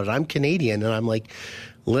time about it. I'm Canadian, and I'm like,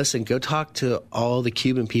 listen, go talk to all the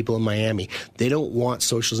Cuban people in Miami. They don't want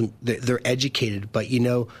socialism. They're educated, but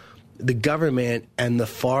the government and the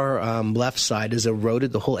far left side has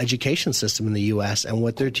eroded the whole education system in the U.S., and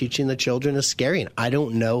what they're teaching the children is scary. And I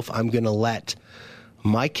don't know if I'm going to let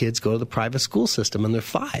my kids go to the private school system, and they're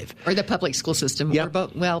 5. Or the public school system. Yep.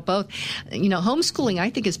 Both. Homeschooling, I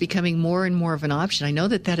think, is becoming more and more of an option. I know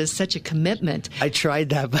that is such a commitment. I tried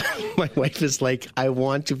that, but my wife is like, I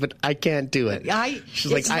want to, but I can't do it.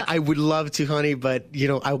 She's like, I would love to, honey, but,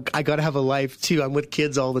 I got to have a life, too. I'm with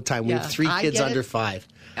kids all the time. We have 3 kids under 5.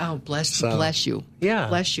 Oh, bless you. Yeah.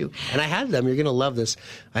 Bless you. And I had them. You're going to love this.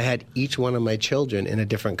 I had each one of my children in a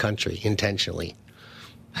different country intentionally.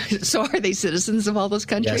 So are they citizens of all those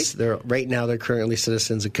countries? Yes, right now they're currently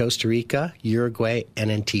citizens of Costa Rica, Uruguay, and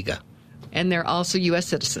Antigua. And they're also U.S.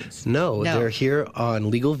 citizens? No, they're here on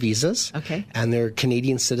legal visas. Okay. And they're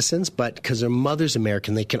Canadian citizens, but because their mother's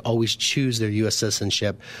American, they can always choose their U.S.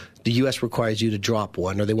 citizenship. The U.S. requires you to drop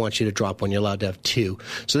one, or they want you to drop one. You're allowed to have 2.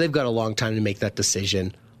 So they've got a long time to make that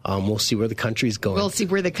decision. We'll see where the country's going. We'll see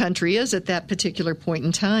where the country is at that particular point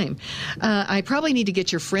in time. I probably need to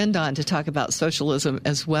get your friend on to talk about socialism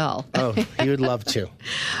as well. Oh, he would love to.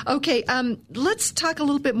 Okay, let's talk a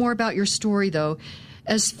little bit more about your story, though.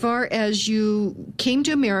 As far as you came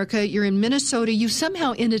to America, you're in Minnesota, you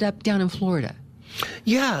somehow ended up down in Florida.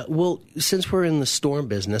 Yeah, well, since we're in the storm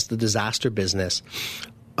business, the disaster business,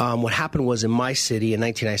 what happened was in my city in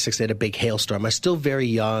 1996, they had a big hailstorm. I was still very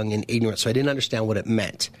young and ignorant, so I didn't understand what it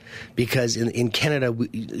meant. Because in Canada,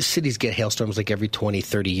 cities get hailstorms like every 20,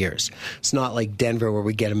 30 years. It's not like Denver where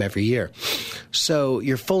we get them every year. So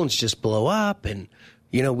your phones just blow up, and,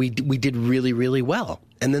 we did really, really well.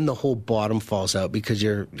 And then the whole bottom falls out because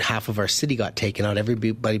half of our city got taken out.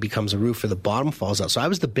 Everybody becomes a roofer. The bottom falls out. So I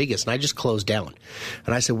was the biggest, and I just closed down.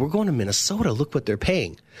 And I said, we're going to Minnesota. Look what they're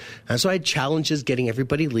paying. And so I had challenges getting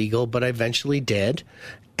everybody legal, but I eventually did.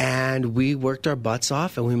 And we worked our butts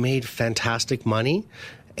off, and we made fantastic money.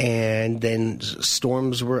 And then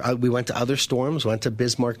we went to other storms, went to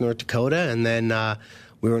Bismarck, North Dakota, and then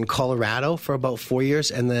we were in Colorado for about 4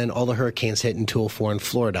 years, and then all the hurricanes hit in 2004 in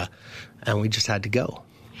Florida, and we just had to go.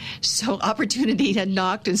 So opportunity had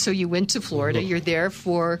knocked, and so you went to Florida. Mm-hmm. You're there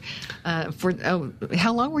for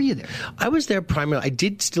how long were you there? I was there primarily. I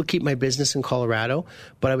did still keep my business in Colorado,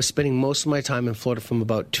 but I was spending most of my time in Florida from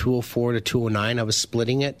about 2004 to 2009. I was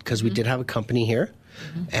splitting it because we did have a company here,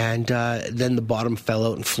 and then the bottom fell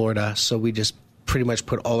out in Florida, so we just pretty much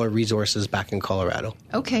put all our resources back in Colorado.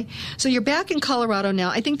 Okay. So you're back in Colorado now.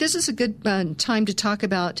 I think this is a good time to talk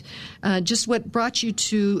about just what brought you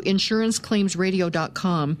to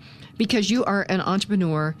insuranceclaimsradio.com, because you are an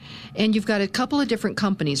entrepreneur and you've got a couple of different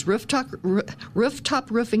companies,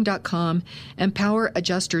 rooftoproofing.com and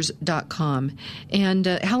poweradjusters.com. And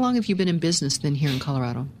how long have you been in business then here in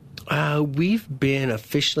Colorado? We've been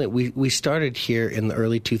officially, we started here in the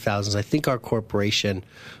early 2000s. I think our corporation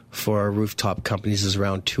for our rooftop companies is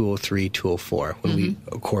around 2003, 2004 when we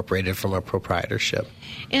incorporated from our proprietorship.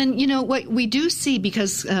 And, what we do see,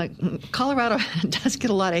 because Colorado does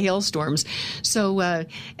get a lot of hailstorms, so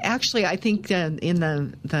actually I think in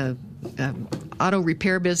the auto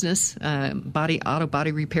repair business, body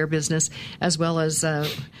repair business, as well as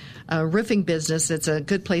roofing business, it's a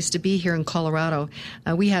good place to be here in Colorado.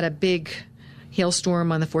 We had a big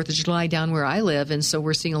hailstorm on the 4th of July down where I live, and so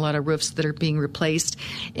we're seeing a lot of roofs that are being replaced.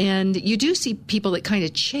 And you do see people that kind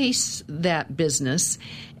of chase that business,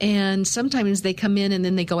 and sometimes they come in and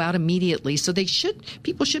then they go out immediately. So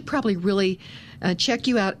people should probably really check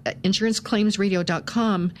you out at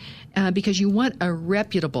insuranceclaimsradio.com because you want a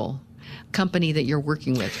reputable company that you're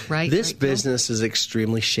working with, right? This business is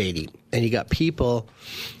extremely shady, and you got people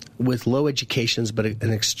with low educations but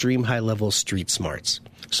an extreme high level of street smarts.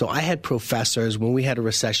 So I had professors, when we had a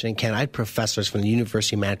recession in Canada, I had professors from the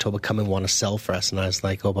University of Manitoba come and want to sell for us, and I was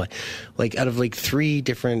like, oh boy. Like, out of like 3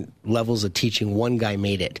 different levels of teaching, one guy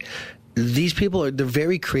made it. These people they're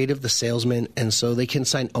very creative, the salesmen, and so they can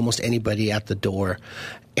sign almost anybody at the door.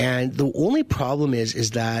 And the only problem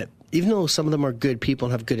is that even though some of them are good people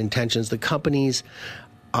and have good intentions, the companies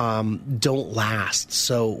don't last.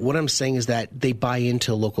 So what I'm saying is that they buy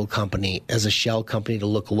into a local company as a shell company to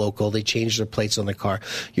look local. They change their plates on the car.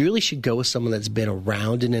 You really should go with someone that's been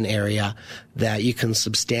around in an area that you can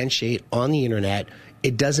substantiate on the internet.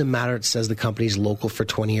 It doesn't matter. It says the company's local for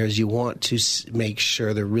 20 years. You want to make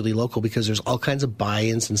sure they're really local because there's all kinds of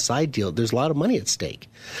buy-ins and side deals. There's a lot of money at stake.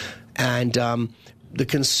 And the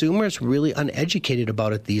consumer is really uneducated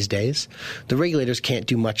about it these days. The regulators can't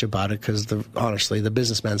do much about it because, honestly, the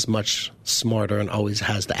businessman's much smarter and always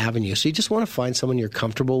has the avenue. So you just want to find someone you're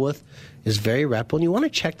comfortable with, is very reputable, and you want to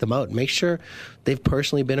check them out and make sure they've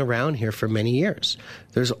personally been around here for many years.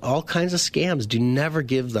 There's all kinds of scams. Do never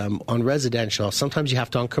give them on residential. Sometimes you have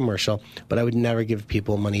to on commercial, but I would never give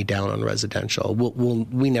people money down on residential.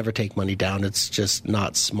 We never take money down. It's just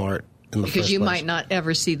not smart. Because you might not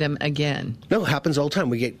ever see them again. No, it happens all the time.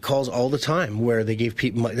 We get calls all the time where they gave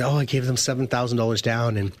people, I gave them $7,000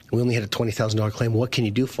 down and we only had a $20,000 claim. What can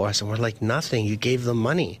you do for us? And we're like, nothing. You gave them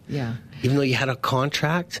money. Yeah. Even though you had a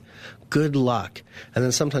contract, good luck. And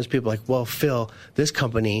then sometimes people are like, well, Phil, this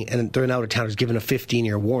company, and they're an out-of-town, is given a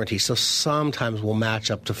 15-year warranty. So sometimes we'll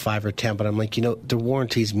match up to 5 or 10, but I'm like, the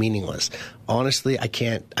warranty is meaningless. Honestly, I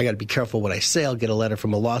got to be careful what I say. I'll get a letter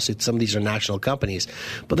from a lawsuit. Some of these are national companies,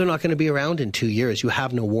 but they're not going to be around in 2 years. You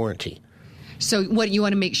have no warranty. So what you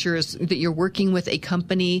want to make sure is that you're working with a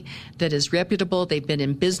company that is reputable. They've been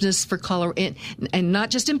in business for Colorado, and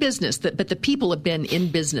not just in business, but the people have been in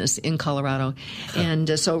business in Colorado.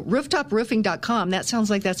 And so rooftoproofing.com, that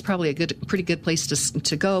sounds like that's probably a pretty good place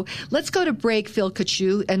to go. Let's go to break, Phil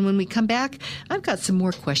Kachu, and when we come back, I've got some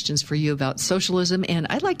more questions for you about socialism, and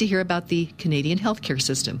I'd like to hear about the Canadian healthcare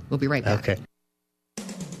system. We'll be right back. Okay.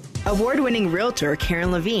 Award-winning realtor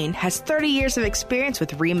Karen Levine has 30 years of experience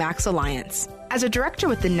with RE/MAX Alliance. As a director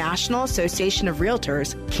with the National Association of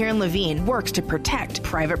Realtors, Karen Levine works to protect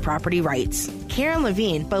private property rights. Karen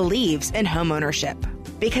Levine believes in home ownership.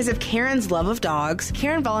 Because of Karen's love of dogs,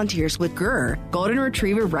 Karen volunteers with GRR, Golden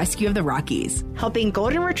Retriever Rescue of the Rockies, helping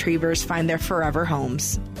golden retrievers find their forever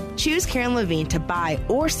homes. Choose Karen Levine to buy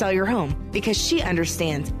or sell your home because she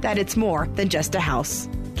understands that it's more than just a house.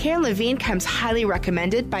 Karen Levine comes highly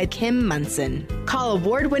recommended by Kim Munson. Call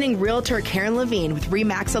award-winning realtor Karen Levine with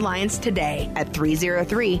RE/MAX Alliance today at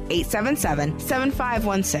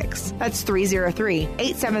 303-877-7516. That's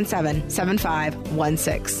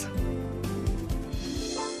 303-877-7516.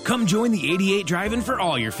 Come join the 88 Drive-In for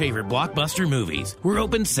all your favorite blockbuster movies. We're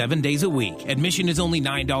open 7 days a week. Admission is only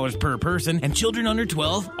 $9 per person, and children under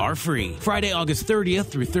 12 are free. Friday, August 30th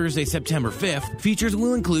through Thursday, September 5th, features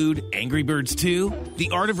will include Angry Birds 2, The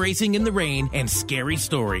Art of Racing in the Rain, and Scary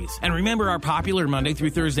Stories. And remember our popular Monday through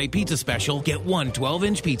Thursday pizza special. Get 1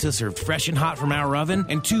 12-inch pizza served fresh and hot from our oven,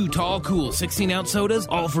 and 2 tall, cool 16-ounce sodas,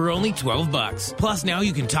 all for only $12. Plus, now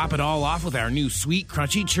you can top it all off with our new sweet,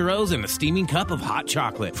 crunchy churros and a steaming cup of hot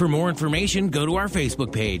chocolate. For more information, go to our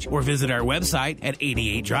Facebook page or visit our website at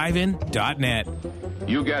 88drivein.net.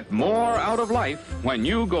 You get more out of life when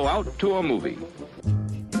you go out to a movie.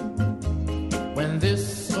 When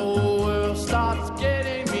this old world starts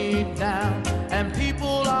getting me down and people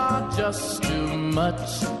are just too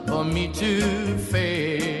much for me to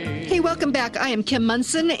face. Hey, welcome back. I am Kim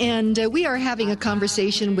Munson, and we are having a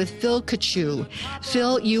conversation with Phil Kachu.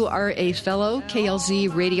 Phil, you are a fellow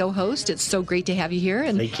KLZ radio host. It's so great to have you here.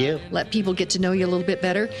 And thank you. Let people get to know you a little bit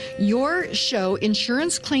better. Your show,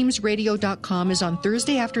 insuranceclaimsradio.com, is on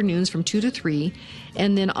Thursday afternoons from 2 to 3,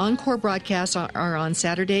 and then encore broadcasts are on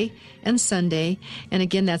Saturday and Sunday. And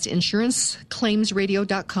again, that's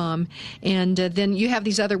insuranceclaimsradio.com. And then you have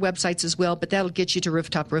these other websites as well, but that'll get you to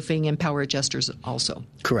Rooftop Roofing and Power Adjusters also.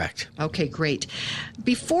 Correct. Okay, great.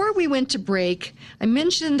 Before we went to break, I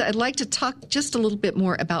mentioned I'd like to talk just a little bit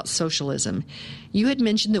more about socialism. You had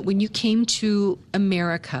mentioned that when you came to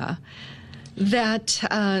America, that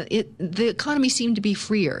the economy seemed to be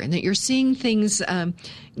freer, and that you're seeing things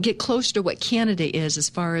get closer to what Canada is as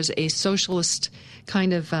far as a socialist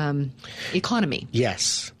kind of economy.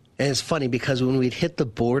 Yes. And it's funny because when we'd hit the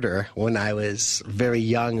border when I was very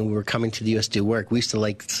young and we were coming to the U.S. to do work, we used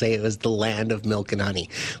to say it was the land of milk and honey.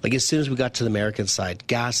 Like as soon as we got to the American side,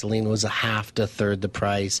 gasoline was a half to a third the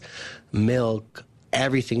price, milk,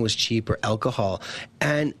 everything was cheaper, alcohol.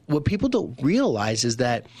 And what people don't realize is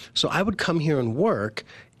that, so I would come here and work,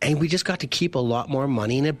 and we just got to keep a lot more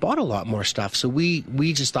money, and it bought a lot more stuff. So we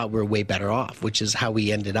just thought we were way better off, which is how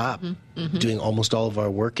we ended up doing almost all of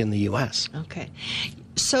our work in the U.S. Okay.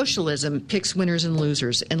 Socialism picks winners and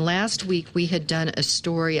losers. And last week we had done a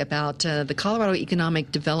story about the Colorado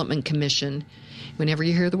Economic Development Commission. Whenever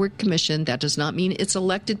you hear the word commission, that does not mean it's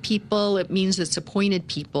elected people. It means it's appointed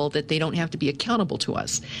people, that they don't have to be accountable to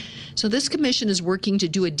us. So this commission is working to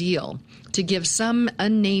do a deal to give some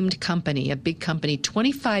unnamed company, a big company,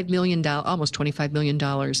 $25 million, almost $25 million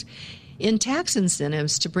in tax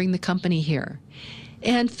incentives to bring the company here.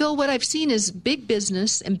 And Phil, what I've seen is big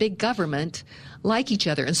business and big government like each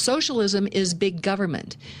other, and socialism is big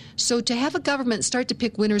government. So to have a government start to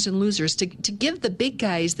pick winners and losers, to give the big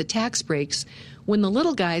guys the tax breaks when the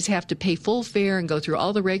little guys have to pay full fare and go through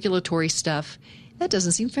all the regulatory stuff, that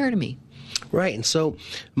doesn't seem fair to me. Right. And so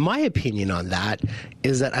my opinion on that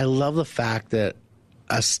is that I love the fact that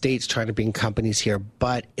a state's trying to bring companies here,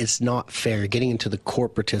 but it's not fair. Getting into the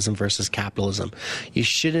corporatism versus capitalism. You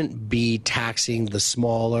shouldn't be taxing the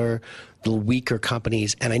smaller, the weaker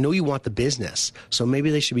companies. And I know you want the business, so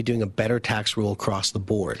maybe they should be doing a better tax rule across the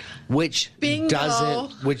board, which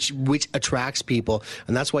which attracts people.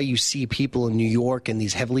 And that's why you see people in New York and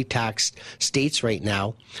these heavily taxed states right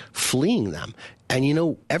now fleeing them. And you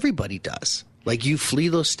know, everybody does. Like, you flee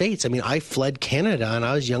those states. I mean, I fled Canada, and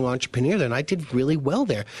I was a young entrepreneur there, and I did really well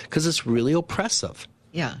there because it's really oppressive.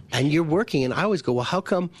 Yeah. And you're working, and I always go, well, how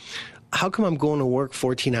come I'm going to work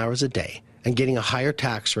 14 hours a day and getting a higher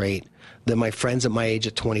tax rate than my friends at my age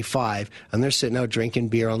at 25, and they're sitting out drinking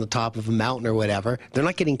beer on the top of a mountain or whatever. They're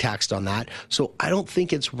not getting taxed on that. So I don't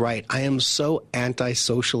think it's right. I am so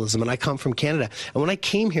anti-socialism, and I come from Canada. And when I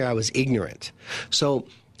came here, I was ignorant. So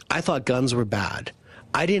I thought guns were bad.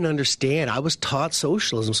 I didn't understand. I was taught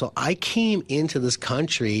socialism. So I came into this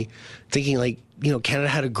country thinking, like, you know, Canada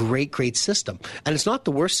had a great, great system. And it's not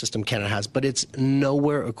the worst system Canada has, but it's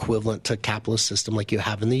nowhere equivalent to a capitalist system like you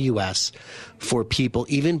have in the U.S. for people,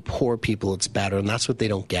 even poor people, it's better. And that's what they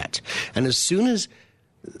don't get. And as soon as,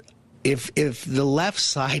 if the left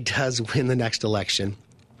side does win the next election,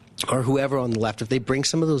 or whoever on the left, if they bring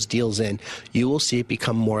some of those deals in, you will see it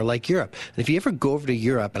become more like Europe. And if you ever go over to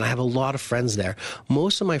Europe, and I have a lot of friends there,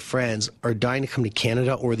 most of my friends are dying to come to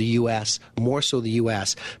Canada or the U.S., more so the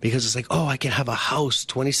U.S., because it's like, oh, I can have a house,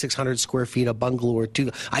 2,600 square feet, a bungalow or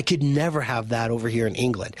two. I could never have that over here in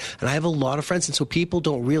England. And I have a lot of friends, and so people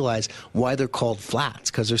don't realize why they're called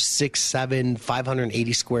flats, because they're 6, 7,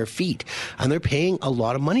 580 square feet. And they're paying a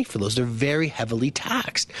lot of money for those. They're very heavily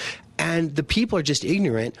taxed. And the people are just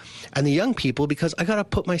ignorant, and the young people, because I got to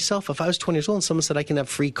put myself, if I was 20 years old and someone said I can have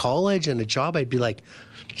free college and a job, I'd be like,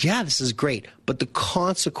 yeah, this is great. But the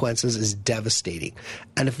consequences is devastating.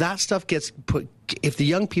 And if that stuff gets put, if the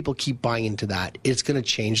young people keep buying into that, it's going to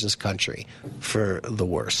change this country for the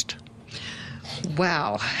worst.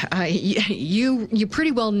 Wow. You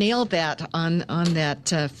pretty well nailed that on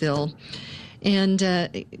that, Phil. And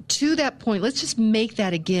to that point, let's just make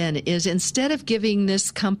that again, is instead of giving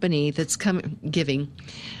this company that's giving,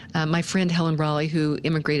 my friend Helen Raleigh, who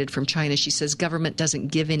immigrated from China, she says government doesn't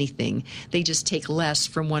give anything. They just take less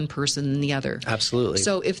from one person than the other. Absolutely.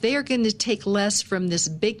 So if they are going to take less from this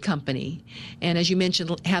big company, and as you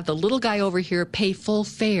mentioned, have the little guy over here pay full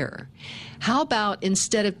fare, how about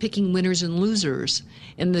instead of picking winners and losers,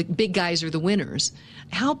 and the big guys are the winners,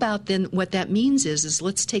 how about then what that means is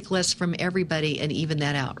let's take less from everybody and even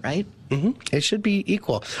that out, right? Mm-hmm. It should be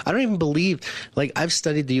equal. I don't even believe, like, I've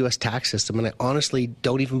studied the U.S. tax system, and I honestly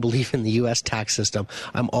don't even believe in the U.S. tax system.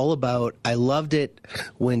 I'm all about, I loved it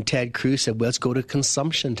when Ted Cruz said, let's go to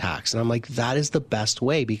consumption tax. And I'm like, that is the best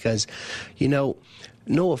way, because, you know,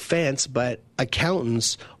 no offense, but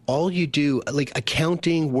accountants, all you do, like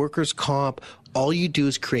accounting, workers' comp, all you do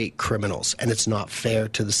is create criminals, and it's not fair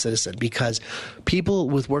to the citizen, because people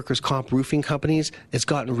with workers' comp roofing companies, it's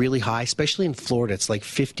gotten really high, especially in Florida. It's like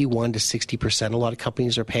 51 to 60% a lot of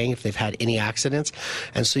companies are paying if they've had any accidents.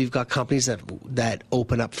 And so you've got companies that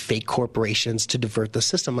open up fake corporations to divert the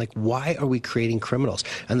system. Like, why are we creating criminals?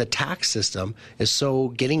 And the tax system is so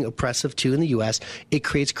getting oppressive too in the U.S. It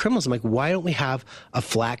creates criminals. I'm like, why don't we have a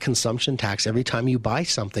flat consumption tax every time you buy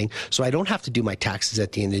something, so I don't have to do my taxes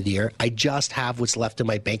at the end of the year? I just have what's left in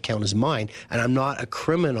my bank account is mine, and I'm not a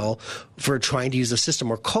criminal for trying to use the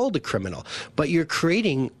system, or called a criminal. But you're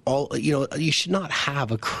creating all, you should not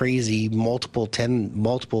have a crazy multiple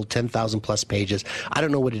 10,000 plus pages. I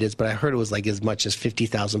don't know what it is, but I heard it was like as much as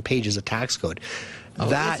 50,000 pages of tax code.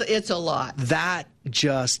 It's a lot. That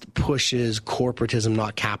just pushes corporatism,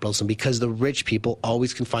 not capitalism, because the rich people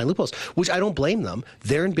always can find loopholes, which I don't blame them.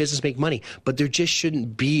 They're in business, make money, but there just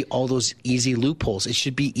shouldn't be all those easy loopholes. It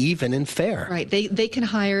should be even and fair. Right. They can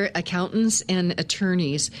hire accountants and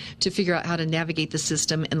attorneys to figure out how to navigate the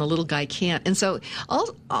system, and the little guy can't. And so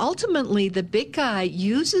ultimately, the big guy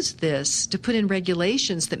uses this to put in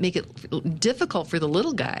regulations that make it difficult for the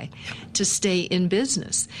little guy to stay in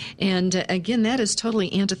business. And again, that is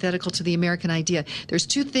totally antithetical to the American idea. There's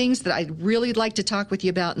two things that I'd really like to talk with you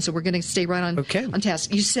about, and so we're going to stay right on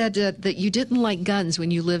task. You said that you didn't like guns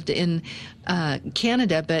when you lived in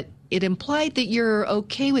Canada, but it implied that you're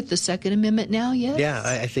okay with the Second Amendment now, yes? Yeah,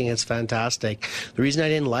 I think it's fantastic. The reason I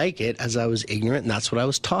didn't like it, as I was ignorant, and that's what I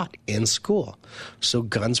was taught in school. So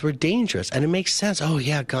guns were dangerous, and it makes sense. Oh,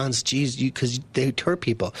 yeah, guns, geez, because they hurt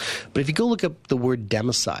people. But if you go look up the word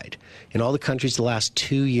democide, in all the countries the last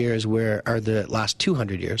 2 years, the last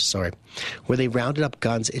 200 years, where they rounded up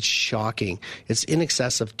guns, it's shocking. It's in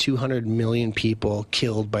excess of 200 million people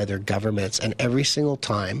killed by their governments, and every single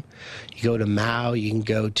time you go to Mao, you can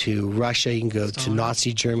go to Russia, you can go to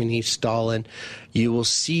Nazi Germany, Stalin, you will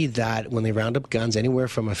see that when they round up guns, anywhere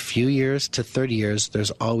from a few years to 30 years,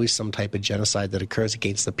 there's always some type of genocide that occurs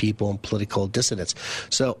against the people and political dissidents.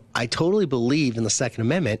 So I totally believe in the Second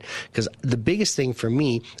Amendment, because the biggest thing for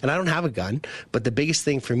me, and I don't have a gun, but the biggest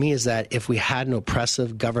thing for me is that if we had an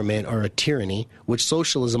oppressive government or a tyranny, which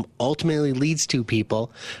socialism ultimately leads to,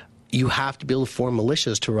 people, you have to be able to form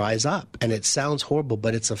militias to rise up. And it sounds horrible,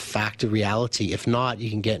 but it's a fact of reality. If not, you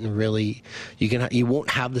can get in you won't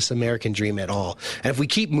have this American dream at all. And if we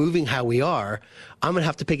keep moving how we are, I'm going to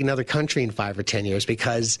have to pick another country in 5 or 10 years,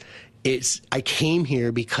 because I came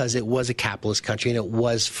here because it was a capitalist country and it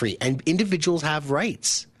was free, and individuals have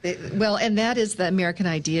rights. Well, and that is the American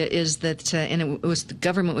idea, is that, and it was the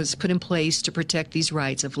government was put in place to protect these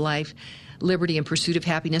rights of life, liberty, and pursuit of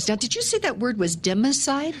happiness. Now, did you say that word was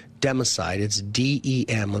democide? Democide. It's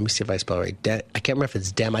D-E-M. Let me see if I spell it right. I can't remember if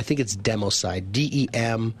it's dem. I think it's democide.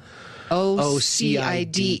 D-E-M.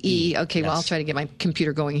 O-C-I-D-E. Okay, yes. Well, I'll try to get my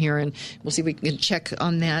computer going here, and we'll see if we can check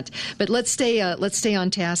on that. But let's stay on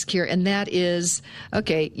task here, and that is,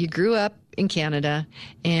 okay, you grew up in Canada,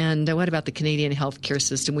 and what about the Canadian healthcare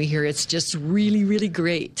system? We hear it's just really, really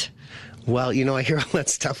great. Well, I hear all that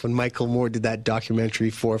stuff when Michael Moore did that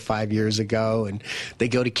documentary 4 or 5 years ago, and they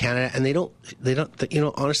go to Canada, and they don't,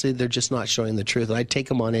 honestly, they're just not showing the truth, and I'd take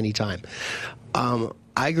them on any time.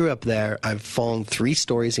 I grew up there. I've fallen 3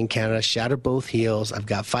 stories in Canada, shattered both heels. I've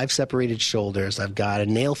got 5 separated shoulders. I've got a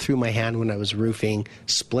nail through my hand when I was roofing,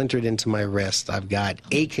 splintered into my wrist. I've got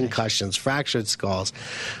 8 concussions, fractured skulls.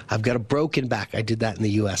 I've got a broken back. I did that in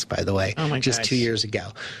the U.S., by the way, just 2 years ago.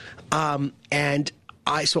 So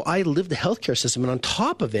I lived the healthcare system, and on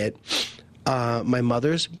top of it, my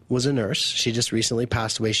mother was a nurse. She just recently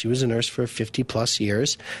passed away. She was a nurse for 50-plus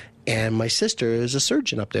years. And my sister is a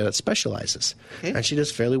surgeon up there that specializes, and she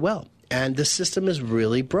does fairly well. And the system is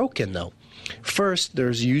really broken, though. First,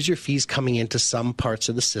 there's user fees coming into some parts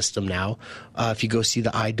of the system now. If you go see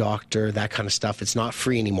the eye doctor, that kind of stuff, it's not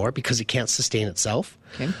free anymore because it can't sustain itself.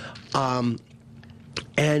 Okay.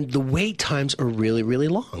 And the wait times are really, really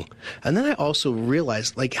long. And then I also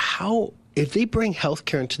realized, if they bring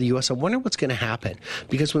healthcare into the U.S., I wonder what's going to happen.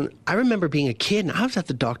 Because when I remember being a kid, and I was at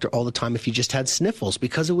the doctor all the time if you just had sniffles,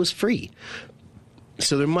 because it was free.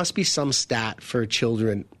 So there must be some stat for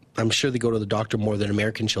children. I'm sure they go to the doctor more than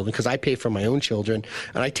American children, because I pay for my own children,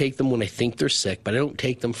 and I take them when I think they're sick, but I don't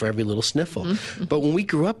take them for every little sniffle. Mm-hmm. But when we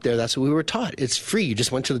grew up there, that's what we were taught. It's free. You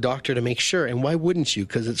just went to the doctor to make sure, and why wouldn't you?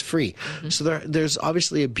 Because it's free. Mm-hmm. So there's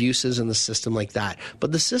obviously abuses in the system like that.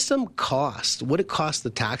 But the system what it costs the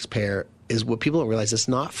taxpayer is what people don't realize. It's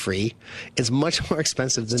not free. It's much more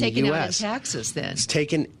expensive than the U.S. Taken out in taxes then. It's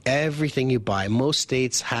taken everything you buy. Most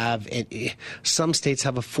states have, some states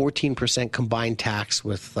have a 14% combined tax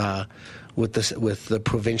with the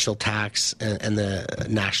provincial tax and the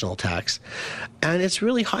national tax. And it's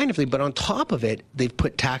really high enough. But on top of it, they've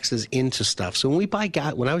put taxes into stuff. So when we buy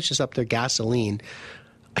gas, when I was just up there, gasoline,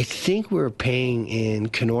 I think we were paying in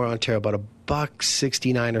Kenora, Ontario, about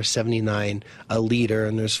 $1.69 or 79 a liter,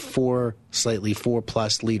 and there's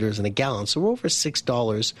 4+ liters in a gallon. So we're over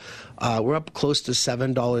 $6. We're up close to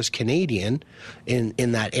 $7 Canadian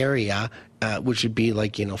in that area. Which would be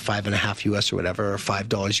like, $5.50 US or whatever, or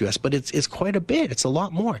 $5 US. But it's quite a bit. It's a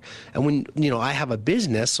lot more. And when, I have a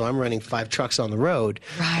business, so I'm running 5 trucks on the road.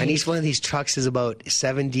 Right. And each one of these trucks is about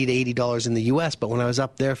 $70 to $80 in the US. But when I was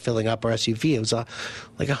up there filling up our SUV, it was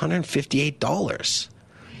like $158.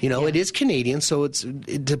 It is Canadian, so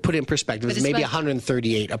to put it in perspective, it's maybe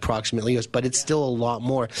 $138 approximately US, but it's still a lot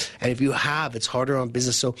more. And if you it's harder on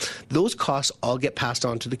business. So those costs all get passed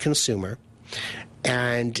on to the consumer.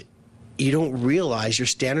 And you don't realize your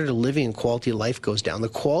standard of living and quality of life goes down. The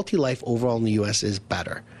quality of life overall in the U.S. is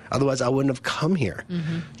better. Otherwise, I wouldn't have come here.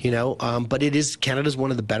 Mm-hmm. But Canada's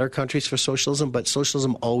one of the better countries for socialism, but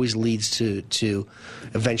socialism always leads to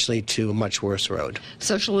eventually to a much worse road.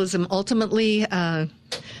 Socialism ultimately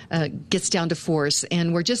gets down to force,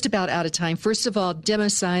 and we're just about out of time. First of all,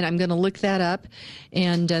 democide, I'm going to look that up,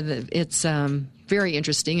 and it's very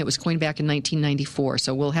interesting. It was coined back in 1994,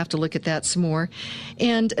 so we'll have to look at that some more.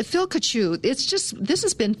 And Phil Kachu, this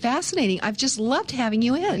has been fascinating. I've just loved having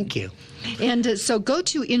you in. Thank you. And so go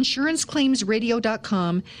to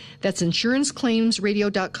insuranceclaimsradio.com. That's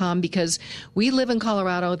insuranceclaimsradio.com, because we live in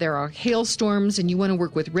Colorado. There are hailstorms, and you want to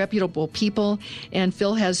work with reputable people. And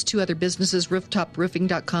Phil has 2 other businesses,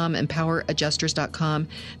 rooftoproofing.com and poweradjusters.com.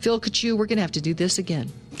 Phil Kachu, we're going to have to do this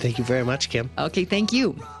again. Thank you very much, Kim. Okay, thank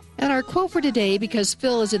you. And our quote for today, because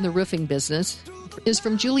Phil is in the roofing business, is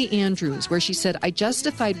from Julie Andrews, where she said, "I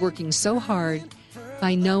justified working so hard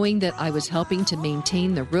by knowing that I was helping to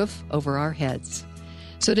maintain the roof over our heads."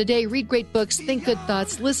 So today, read great books, think good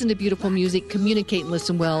thoughts, listen to beautiful music, communicate and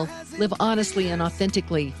listen well, live honestly and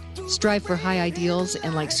authentically, strive for high ideals,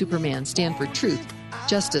 and like Superman, stand for truth,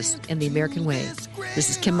 justice, and the American way.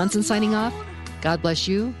 This is Kim Munson signing off. God bless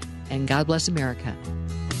you, and God bless America.